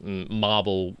Kyron,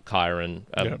 marble Kyron,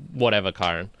 whatever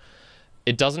Kyron.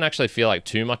 It doesn't actually feel like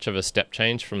too much of a step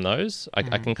change from those.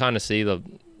 I can kind of see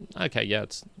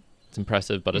it's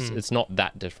impressive, but it's not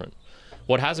that different.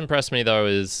 What has impressed me, though,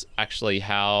 is actually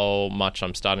how much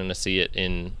I'm starting to see it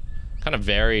in kind of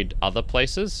varied other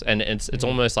places. And it's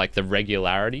almost like the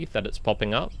regularity that it's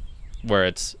popping up, where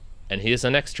it's, and here's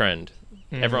the next trend.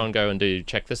 Everyone go and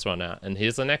check this one out. And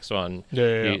here's the next one.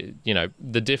 The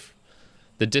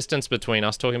distance between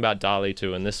us talking about DALL-E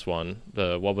 2 and this one,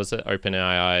 what was it?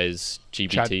 OpenAI's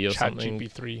GPT or something?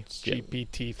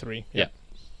 GPT-3. Yeah.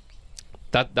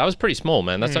 That was pretty small,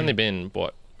 man. That's only been,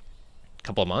 what, a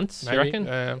couple of months, maybe, you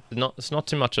reckon? It's not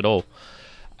too much at all.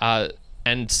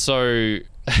 And so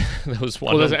there was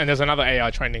one. Well, there's another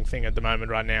AI trending thing at the moment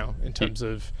right now in terms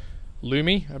of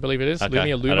Lumi, I believe it is. Okay.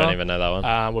 Lumi or Luma. I don't even know that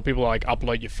one. Where people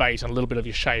upload your face and a little bit of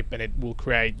your shape, and it will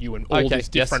create you in all these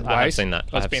different ways. I have seen that.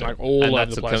 That's been all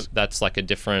over the place. That's like a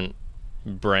different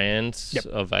brand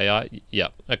of AI.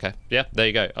 Yep. Okay. Yeah. There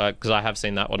you go. Because I have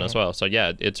seen that one as well. So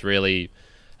yeah, it's really,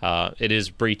 it is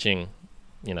breaching,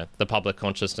 the public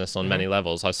consciousness on many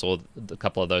levels. I saw a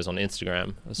couple of those on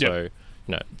Instagram. So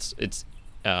it's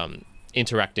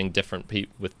interacting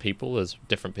with people as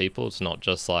different people. It's not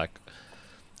just like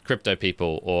crypto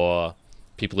people or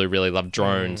people who really love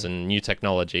drones and new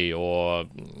technology or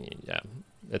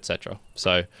etc.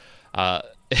 So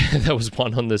there was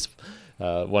one on this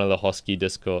one of the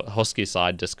Hosky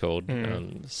side Discord,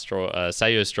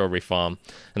 Sayo Strawberry Farm,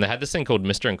 and they had this thing called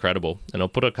Mr. Incredible, and I'll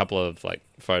put a couple of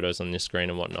photos on your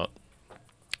screen and whatnot.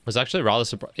 It was actually rather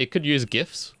surprised. It could use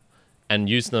GIFs and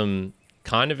use them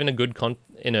kind of in a good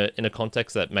in a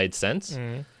context that made sense.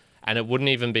 And it wouldn't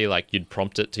even be like you'd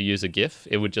prompt it to use a GIF.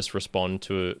 It would just respond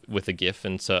with a GIF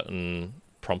and certain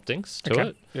promptings to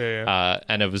it. Yeah.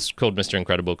 And it was called Mr.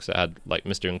 Incredible because it had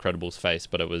Mr. Incredible's face,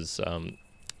 but it was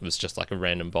just like a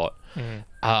random bot.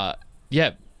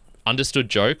 Understood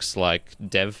jokes like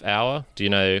Dev Hour. Do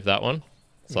you know that one?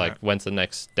 It's like, when's the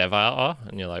next Dev Hour?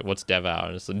 And you're like, what's Dev Hour?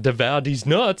 And it's like, devour these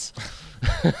nuts.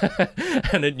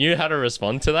 And it knew how to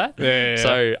respond to that. Yeah.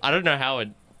 So I don't know how it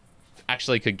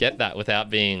actually could get that without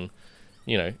being,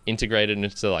 integrated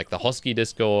into the Hosky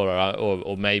Discord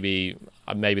or maybe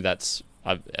that's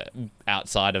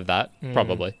outside of that,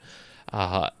 probably.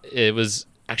 It was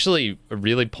actually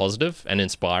really positive and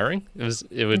inspiring.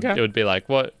 It would be like,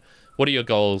 what are your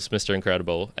goals, Mr.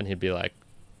 Incredible? And he'd be like,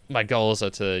 my goals are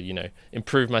to,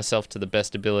 improve myself to the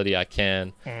best ability I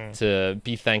can, to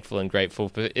be thankful and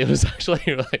grateful. But it was actually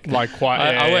I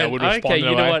would respond okay,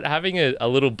 you know what? Having a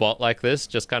little bot like this,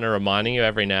 just kind of reminding you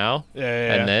every now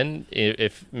and then,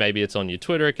 if maybe it's on your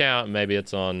Twitter account, maybe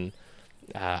it's on,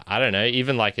 I don't know,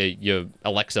 even your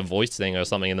Alexa voice thing or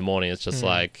something in the morning. It's just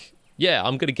I'm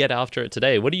going to get after it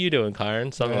today. What are you doing,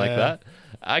 Kyron? Something like that.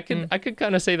 I could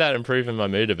kind of see that improving my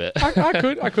mood a bit. I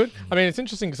could. I mean, it's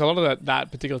interesting because a lot of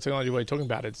that particular technology we're talking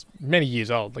about, it's many years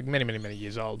old, many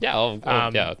years old.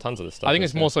 Yeah, tons of this stuff. I think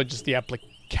it's more so just the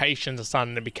applications are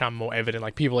starting to become more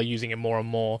evident. People are using it more and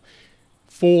more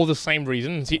for the same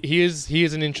reasons.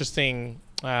 Here's an interesting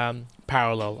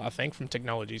parallel, I think, from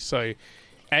technology. So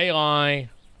AI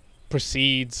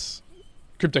precedes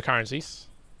cryptocurrencies,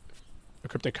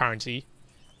 cryptocurrency,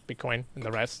 Bitcoin, and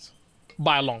the rest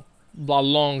by a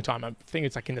long time. I think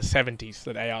it's in the 70s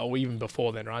that AI, or even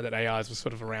before then, right? That AIs was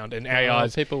sort of around, and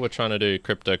AIs. People were trying to do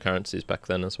cryptocurrencies back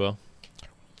then as well.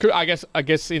 I guess I'm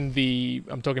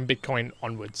talking Bitcoin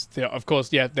onwards. Of course,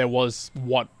 there was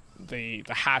the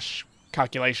hash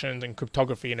calculations and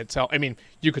cryptography in itself. I mean,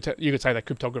 you could say that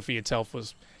cryptography itself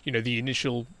was the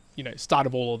initial start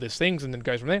of all of these things, and then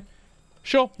goes from there.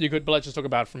 Sure, you could, but let's just talk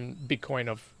about from Bitcoin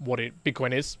of what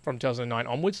Bitcoin is from 2009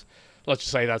 onwards. Let's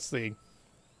just say that's the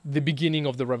beginning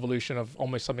of the revolution of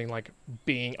almost something like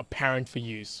being apparent for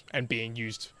use and being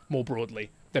used more broadly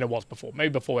than it was before.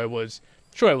 Maybe before it was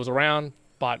around,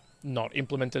 but not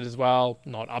implemented as well,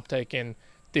 not uptaken,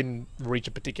 didn't reach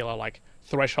a particular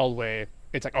threshold where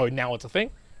it's now it's a thing.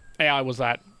 AI was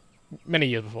that many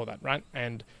years before that, right?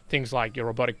 And things like your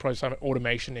robotic process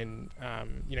automation in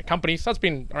companies, that's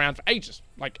been around for ages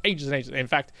and ages. In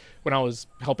fact, when I was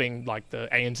helping the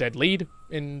ANZ lead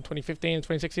in 2015,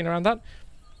 2016, around that,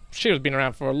 shit has been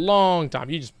around for a long time.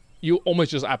 You just you're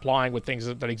almost just applying with things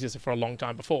that existed for a long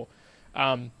time before.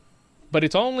 But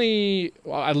it's only,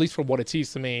 well, at least from what it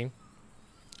is to me,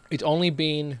 it's only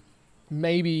been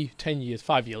maybe 10 years,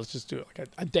 5 years, just do like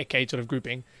a decade sort of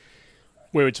grouping,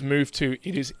 where it's moved to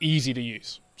it is easy to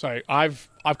use. So I've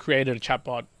created a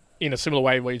chatbot in a similar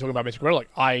way where you're talking about Mr. Gorilla. Like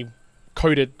I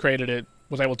coded, created it,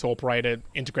 was able to operate it,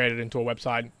 integrated it into a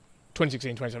website,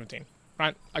 2016, 2017,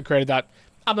 right? I created that.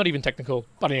 I'm not even technical,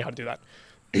 but I knew how to do that.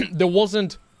 There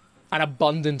wasn't an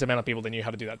abundant amount of people that knew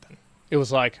how to do that then. It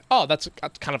was like, oh, that's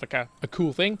kind of like a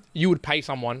cool thing. You would pay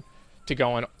someone to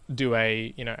go and do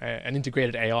an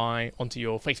integrated AI onto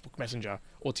your Facebook Messenger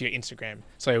or to your Instagram.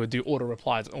 So it would do auto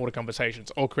replies and auto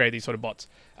conversations or create these sort of bots.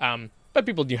 But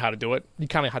people knew how to do it. You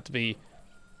kind of had to be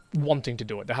wanting to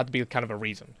do it. There had to be kind of a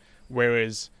reason.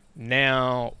 Whereas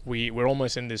now we're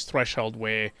almost in this threshold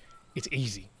where it's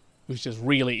easy. It's just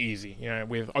really easy.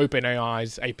 With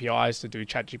OpenAI's APIs to do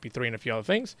ChatGPT-3 and a few other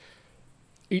things,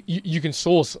 you can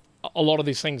source a lot of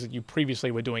these things that you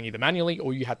previously were doing either manually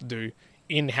or you had to do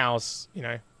in-house,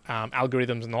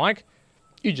 algorithms and the like.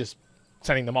 You're just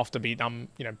sending them off to be done,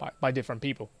 by different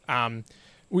people.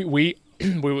 We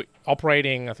were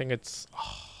operating, I think it's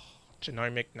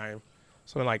genomic,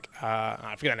 something like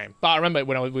I forget the name. But I remember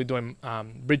when we were doing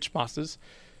Bridge Masters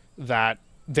that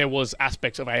there was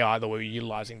aspects of AI that we were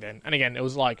utilizing then. And again, it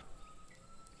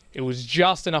was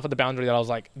just enough at the boundary that I was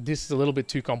like, this is a little bit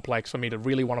too complex for me to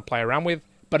really want to play around with,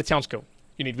 but it sounds cool.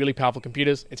 You need really powerful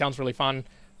computers. It sounds really fun,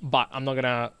 but I'm not going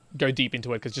to go deep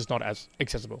into it because it's just not as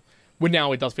accessible. Well,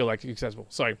 now it does feel like it's accessible.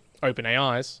 So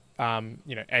OpenAI's,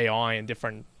 AI and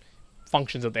different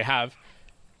functions that they have,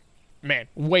 man,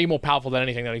 way more powerful than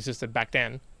anything that existed back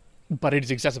then, but it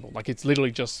is accessible. Like it's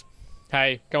literally just,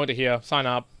 hey, go into here, sign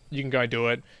up, you can go do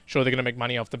it. Sure, they're going to make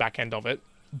money off the back end of it,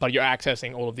 but you're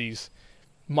accessing all of these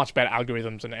much better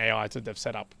algorithms and AI that they've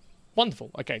set up.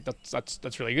 Wonderful. Okay,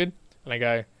 that's really good. And I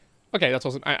go, okay, that's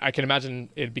awesome. I can imagine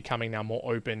it becoming now more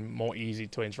open, more easy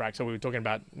to interact. So we were talking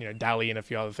about, DALL-E and a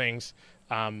few other things.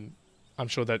 I'm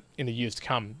sure that in the years to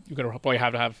come, you're going to probably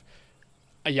have to have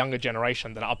a younger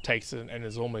generation that uptakes it and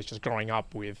is almost just growing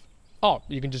up with, oh,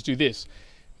 you can just do this.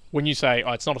 When you say,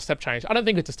 oh, it's not a step change, I don't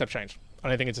think it's a step change. I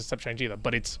don't think it's a step change either.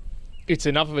 But it's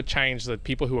enough of a change that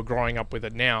people who are growing up with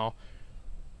it now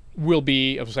will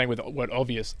be, I was saying with the word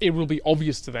obvious, it will be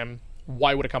obvious to them,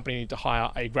 why would a company need to hire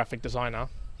a graphic designer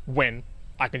when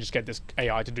I can just get this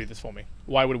AI to do this for me?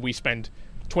 Why would we spend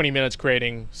 20 minutes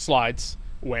creating slides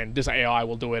when this AI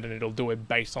will do it and it'll do it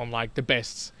based on like the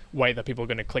best way that people are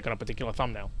going to click on a particular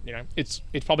thumbnail? It's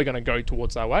probably going to go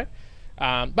towards that way.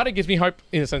 But it gives me hope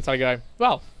in the sense that I go,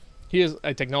 well, here's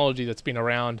a technology that's been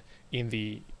around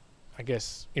in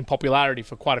popularity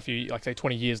for quite a few, like say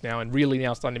 20 years now, and really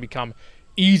now starting to become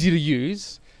easy to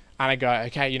use. And I go,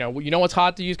 okay, you know what's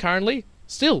hard to use currently?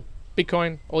 Still,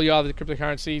 Bitcoin, all your other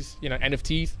cryptocurrencies,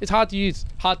 NFTs. It's hard to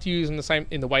use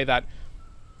in the way that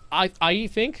I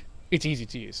think it's easy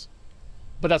to use.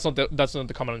 But that's not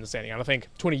the common understanding. And I think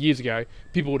 20 years ago,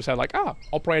 people would have said like,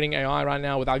 operating AI right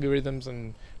now with algorithms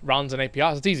and runs and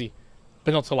APIs, it's easy.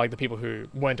 But not to like the people who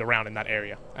weren't around in that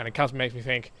area. And it kind of makes me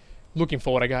think, looking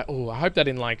forward, I go, I hope that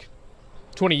in like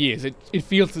 20 years, it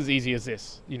feels as easy as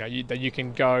this. That you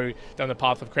can go down the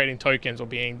path of creating tokens or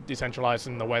being decentralized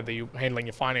in the way that you're handling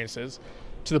your finances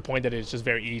to the point that it's just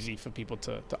very easy for people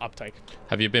to uptake.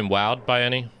 Have you been wowed by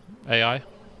any AI?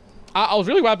 I was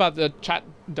really wowed about the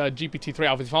GPT-3.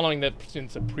 I've been following that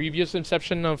since the previous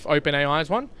inception of OpenAI's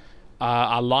one.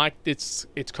 I liked its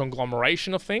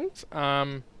conglomeration of things.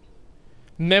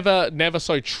 Never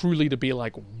so truly to be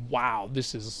like, wow,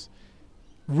 this is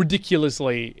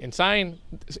ridiculously insane.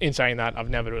 In saying that, I've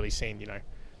never really seen,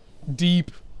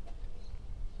 deep,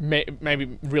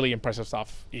 maybe really impressive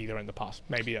stuff either in the past.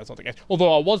 Maybe that's not the case.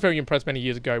 Although I was very impressed many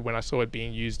years ago when I saw it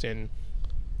being used in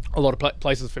a lot of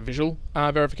places for visual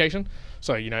verification.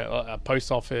 So, a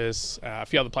post office, a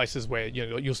few other places where,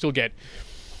 you'll still get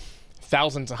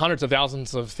thousands and hundreds of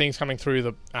thousands of things coming through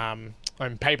the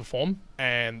in paper form.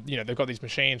 And, they've got these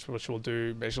machines which will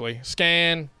do basically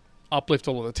scan, uplift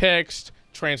all of the text,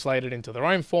 translate it into their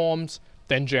own forms,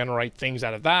 then generate things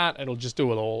out of that. It'll just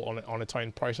do it all on its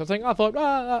own processing. I thought,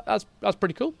 that's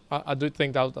pretty cool. I do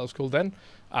think that was cool then.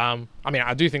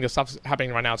 I do think the stuff's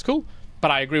happening right now. It's cool,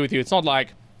 but I agree with you. It's not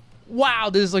like, wow,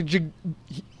 there's like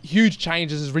huge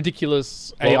changes. This is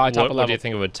ridiculous AI type of level. What do you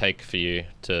think it would take for you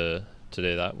to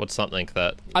do that? What's something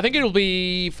that... I think it'll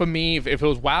be, for me, if it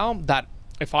was wow, that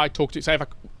if I talk to... Say,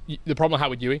 the problem I had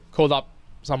with Yui, called up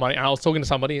somebody, and I was talking to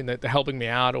somebody, and they're helping me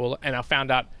out, and I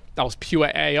found out that was pure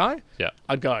AI,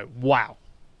 I'd go, wow,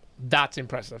 that's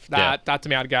impressive. That to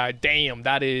me, I'd go, damn,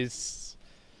 that is...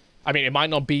 it might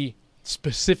not be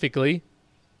specifically,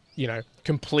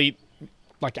 complete,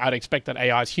 like I'd expect that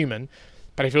AI is human,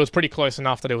 but if it was pretty close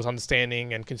enough that it was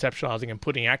understanding and conceptualizing and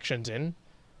putting actions in,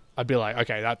 I'd be like,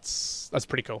 okay, that's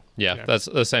pretty cool. Yeah, that's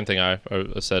the same thing I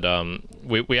said.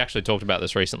 We actually talked about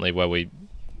this recently, where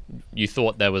you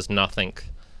thought there was nothing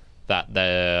that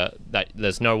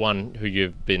there's no one who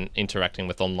you've been interacting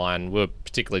with online. We're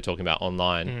particularly talking about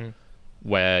online,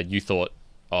 where you thought,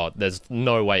 oh, there's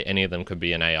no way any of them could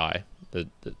be an AI. That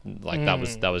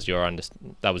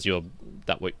was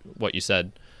what you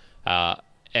said,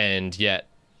 and yet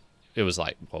it was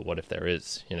like, well, what if there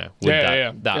is? That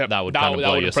would kind of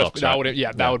blow your socks off.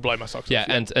 That would blow my socks off. Yeah,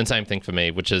 and same thing for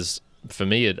me, which is, for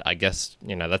me, I guess,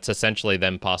 that's essentially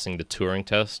them passing the Turing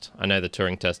test. I know the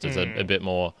Turing test is a bit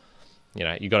more,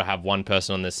 you got to have one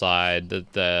person on this side,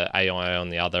 the AI on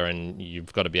the other, and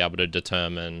you've got to be able to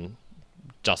determine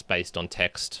just based on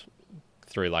text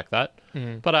through like that.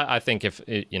 But I think if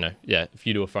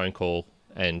you do a phone call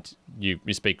and you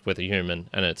speak with a human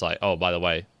and it's like, oh, by the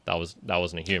way, that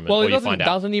wasn't a human. Well, it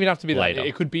doesn't even have to be later. That.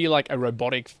 It could be like a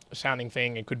robotic sounding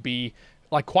thing. It could be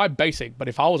like quite basic. But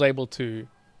if I was able to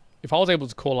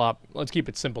call up, let's keep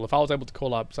it simple. If I was able to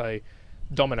call up, say,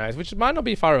 Domino's, which might not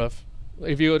be far off,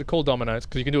 if you were to call Domino's,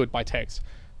 because you can do it by text,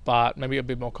 but maybe a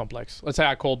bit more complex. Let's say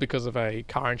I called because of a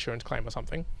car insurance claim or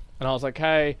something, and I was like,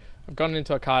 hey, I've gotten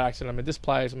into a car accident. I'm in this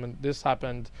place. This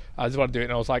happened. This is what I do.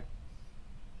 And I was like,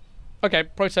 okay,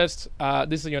 processed.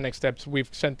 This is your next steps. We've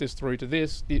sent this through to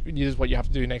this. This is what you have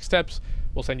to do next steps.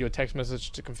 We'll send you a text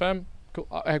message to confirm. Cool.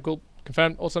 Cool.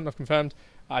 Confirmed. Awesome. I've confirmed.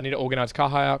 I need to organize car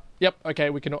hire. Yep. Okay.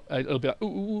 We can. It'll be like,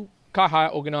 car hire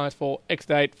organized for X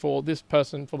date for this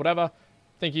person for whatever.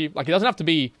 Thank you. Like, it doesn't have to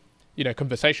be,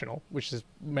 conversational, which is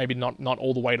maybe not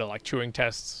all the way to like Turing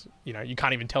tests. You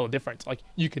can't even tell the difference. Like,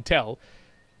 you could tell,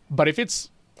 but if it's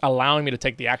allowing me to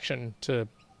take the action to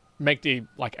make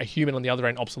a human on the other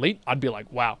end obsolete, I'd be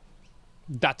like, wow,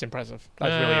 that's impressive.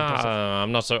 That's really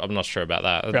impressive. I'm not sure about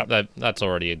that. Yep. That's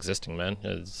already existing, man.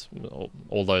 It's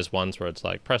all those ones where it's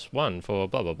like, press 1 for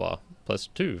blah blah blah, plus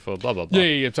 2 for blah blah blah.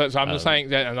 Yeah. So I'm just saying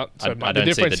that. The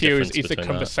difference here is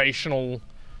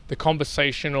the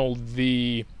conversational,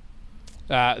 the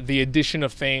addition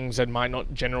of things that might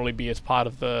not generally be as part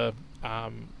of the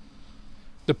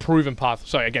proven path.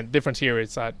 So again, the difference here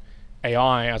is that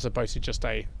AI, as opposed to just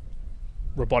a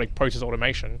robotic process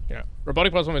automation,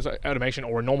 robotic process automation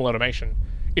or a normal automation,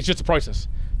 it's just a process.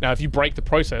 Now, if you break the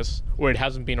process or it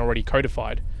hasn't been already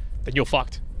codified, then you're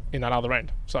fucked in that other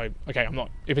end. So, okay,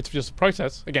 if it's just a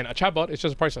process, again, a chatbot, it's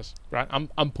just a process, right?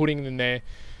 I'm putting in there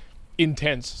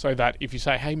intents so that if you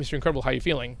say, hey, Mr. Incredible, how are you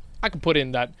feeling? I can put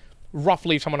in that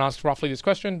roughly, if someone asks roughly this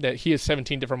question, that here's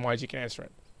 17 different ways you can answer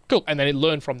it. Cool. And then it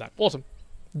learned from that. Awesome.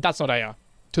 That's not AI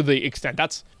to the extent.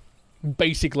 That's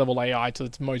basic level AI to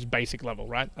its most basic level,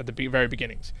 right? At the very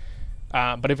beginnings.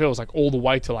 But if it was like all the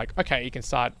way to like, okay, you can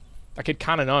start, like it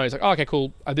kind of knows like, oh, okay,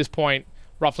 cool. At this point,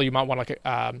 roughly you might want like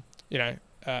a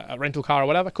rental car or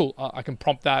whatever. Cool. I can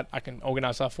prompt that. I can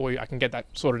organize that for you. I can get that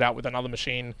sorted out with another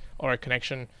machine or a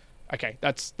connection. Okay,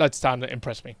 that's starting to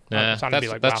impress me.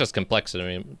 That's just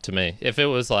complexity to me. If it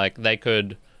was like they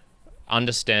could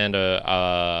understand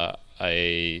a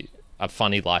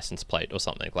funny license plate or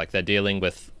something, like they're dealing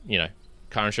with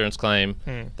car insurance claim,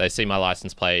 they see my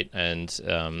license plate and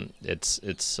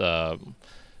it's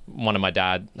one of my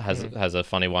dad has a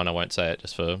funny one. I won't say it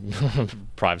just for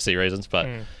privacy reasons, but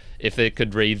if they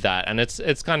could read that, and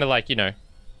it's kind of like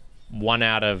 1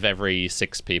 out of every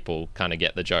 6 people kind of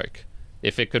get the joke.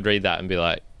 If it could read that and be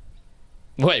like,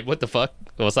 wait, what the fuck?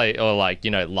 Or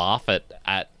laugh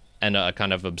at a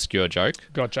kind of obscure joke.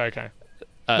 Gotcha, okay.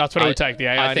 That's what it would take. The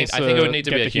AI I think it would need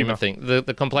to be a human thing.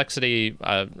 The complexity,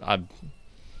 I'm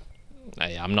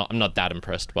not that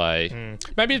impressed by.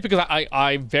 Maybe it's because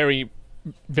I very,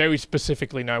 very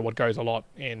specifically know what goes a lot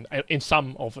in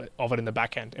some of it in the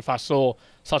back end. If I saw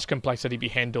such complexity be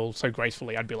handled so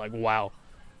gracefully, I'd be like, wow,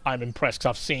 I'm impressed. Because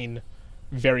I've seen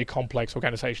very complex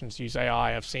organizations use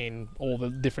AI. I've seen all the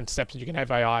different steps that you can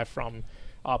have AI, from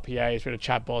RPA through to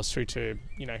chatbots through to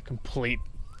complete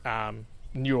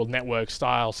neural network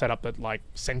style setup, that like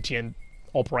sentient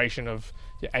operation of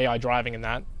AI driving and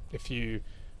that. If you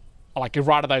like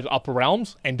right of those upper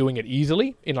realms and doing it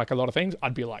easily in like a lot of things,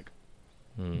 I'd be like,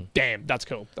 damn, that's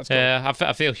cool. That's cool. Yeah,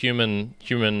 I feel human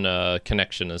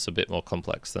connection is a bit more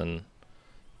complex than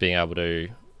being able to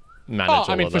manage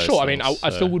all of those for sure. things, I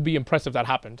still would be impressed if that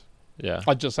happened. Yeah.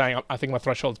 I'm just saying, I think my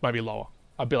threshold's maybe lower.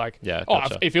 I'd be like,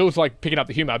 gotcha. If it was like picking up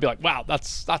the humor, I'd be like, wow,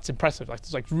 that's impressive. Like,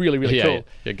 it's like really, really cool.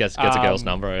 It gets a girl's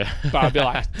number. But I'd be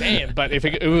like, damn. But if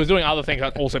it was doing other things,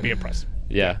 I'd also be impressed.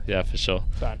 Yeah, for sure.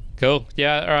 So. Cool.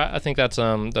 Yeah, all right. I think that's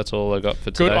all I got for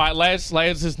today. Good. All right,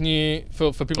 layers is new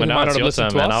for people who might not have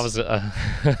listened to man. us.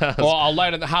 Well, I'll lay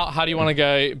it. How do you want to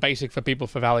go basic for people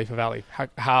for value?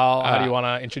 How do you want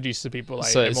to introduce to people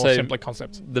a more simpler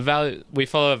concept? We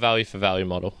follow a value for value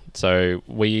model. So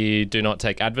we do not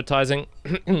take advertising.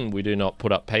 We do not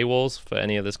put up paywalls for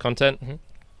any of this content.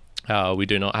 We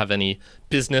do not have any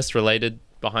business related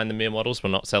behind the mere models.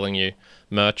 We're not selling you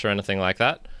merch or anything like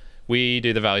that. We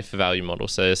do the value for value model.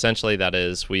 So essentially that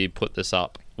is, we put this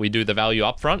up. We do the value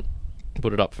up front,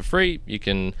 put it up for free. You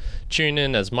can tune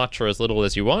in as much or as little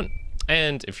as you want.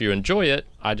 And if you enjoy it,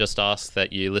 I just ask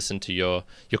that you listen to your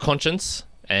conscience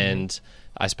and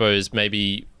I suppose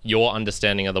maybe your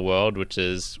understanding of the world, which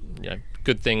is,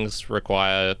 good things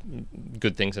require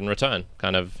good things in return.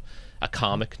 Kind of a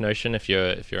karmic notion. If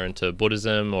you're into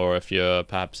Buddhism, or if you're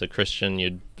perhaps a Christian,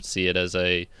 you'd see it as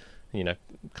a,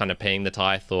 kind of paying the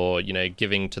tithe, or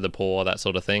giving to the poor, that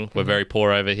sort of thing. We're very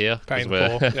poor over here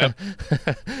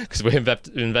because we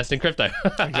invest in crypto.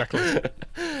 Exactly.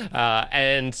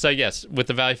 And so yes, with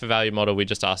the value for value model, we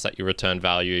just ask that you return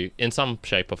value in some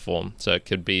shape or form. So it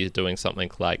could be doing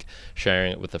something like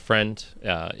sharing it with a friend.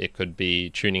 It could be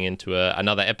tuning into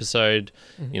another episode.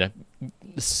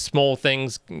 Small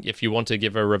things. If you want to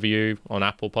give a review on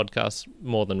Apple Podcasts,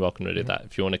 more than welcome to do that.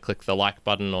 If you want to click the like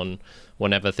button on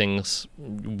whatever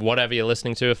you're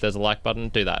listening to, if there's a like button,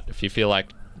 do that. If you feel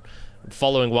like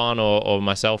following Juan or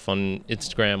myself on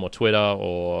Instagram or Twitter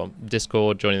or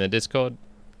Discord, joining the Discord,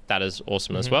 that is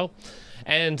awesome as well.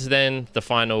 And then the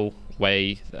final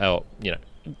way,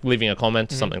 leaving a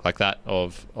comment, something like that,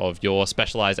 of your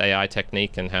specialized AI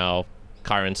technique and how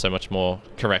Kyron's so much more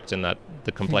correct in that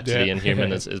the complexity in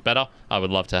human is better. I would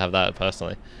love to have that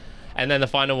personally. And then the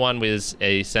final one was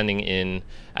sending in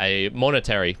a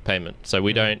monetary payment. So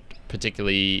we don't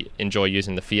particularly enjoy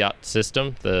using the fiat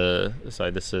system. So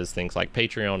this is things like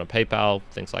Patreon or PayPal,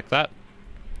 things like that.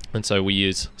 And so we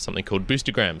use something called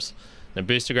boostergrams. Now,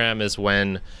 boostergram is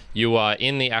when you are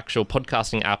in the actual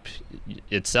podcasting app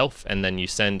itself, and then you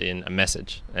send in a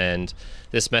message. And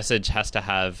this message has to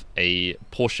have a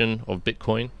portion of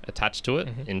Bitcoin attached to it,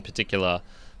 in particular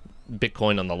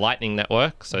Bitcoin on the Lightning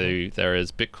Network. So there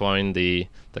is Bitcoin, the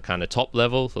kind of top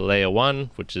level, the layer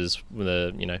 1, which is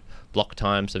the block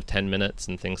times of 10 minutes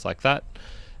and things like that.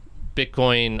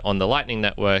 Bitcoin on the Lightning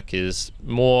Network is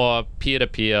more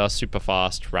peer-to-peer, super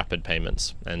fast, rapid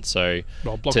payments. And so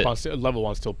level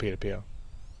 1 still peer-to-peer.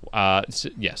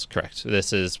 Yes, correct.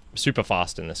 This is super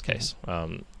fast in this case.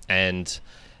 And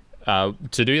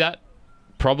to do that,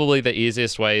 probably the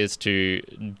easiest way is to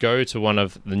go to one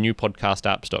of the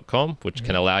newpodcastapps.com, which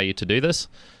can allow you to do this.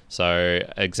 So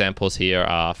examples here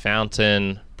are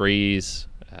Fountain, Breeze,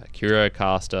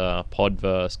 Curocaster,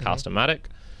 Podverse, Castomatic.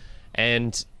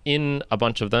 And in a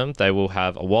bunch of them, they will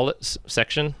have a wallet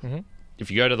section. If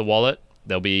you go to the wallet,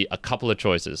 there'll be a couple of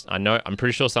choices. I'm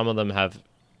pretty sure some of them have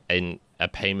a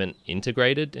payment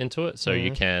integrated into it, so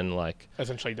you can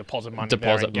essentially deposit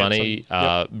money.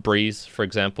 Breeze, for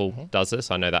example, does this.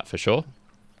 I know that for sure.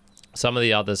 Some of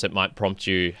the others, it might prompt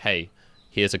you, hey,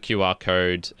 here's a QR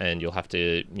code, and you'll have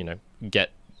to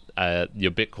get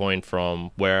your Bitcoin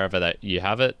from wherever that you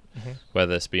have it,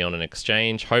 whether this be on an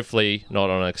exchange. Hopefully not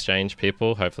on an exchange,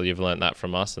 people. Hopefully you've learned that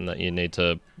from us, and that you need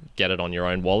to get it on your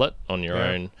own wallet, on your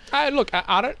own. Look,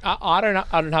 I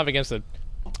don't have against it.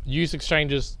 Use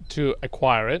exchanges to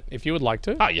acquire it if you would like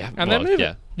to. And then move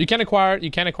it. You can acquire it.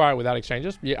 You can acquire it without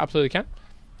exchanges. You absolutely can.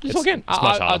 It's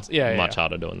much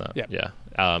harder doing that.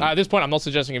 At this point, I'm not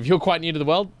suggesting, if you're quite new to the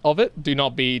world of it, do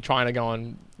not be trying to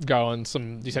go on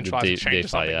some decentralized exchange or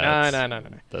something. No.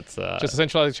 That's just a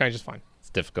centralized exchange is fine. It's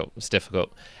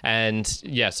difficult. And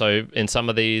so in some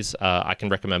of these, I can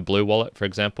recommend Blue Wallet, for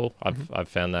example. I've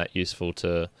found that useful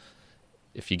to,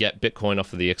 if you get Bitcoin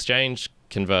off of the exchange,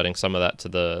 converting some of that to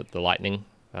the Lightning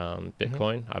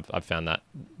Bitcoin. I've found that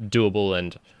doable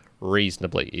and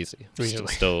reasonably easy.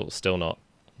 Still not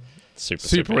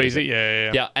super easy.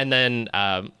 Yeah. And then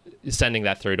sending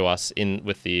that through to us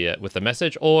with the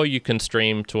message, or you can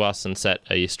stream to us and set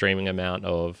a streaming amount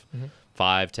of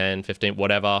 5, 10, 15,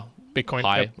 whatever Bitcoin,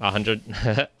 100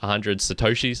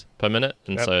 satoshis per minute.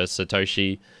 And so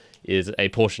Satoshi is a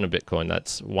portion of Bitcoin.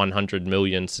 That's 100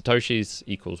 million satoshis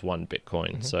equals 1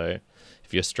 Bitcoin. So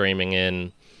if you're streaming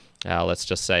in, let's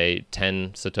just say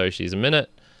 10 satoshis a minute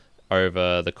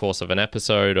over the course of an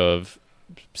episode of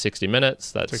 60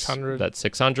 minutes, that's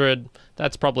 600.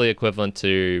 That's probably equivalent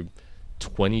to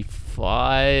 20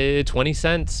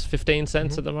 cents, 15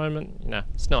 cents at the moment.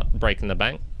 It's not breaking the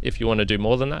bank. If you want to do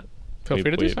more than that, Feel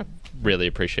free to do so. Really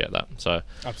appreciate that. So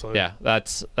Absolutely. yeah,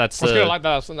 that's I like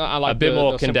that. I like a bit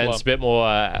more the condensed, simpler. bit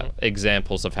more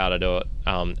examples of how to do it.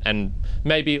 And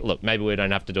maybe we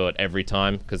don't have to do it every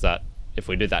time, because that if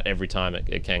we do that every time,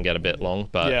 it can get a bit long.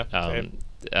 But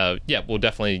we'll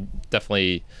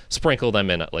definitely sprinkle them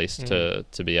in at least to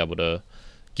be able to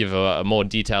give a more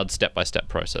detailed step-by-step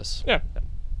process. Yeah.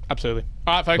 Absolutely.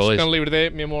 All right, folks. Boys. Going to leave it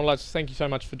there. Me and more lads, thank you so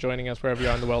much for joining us wherever you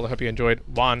are in the world. I hope you enjoyed.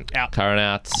 One out. Current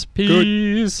outs.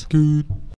 Peace. Good.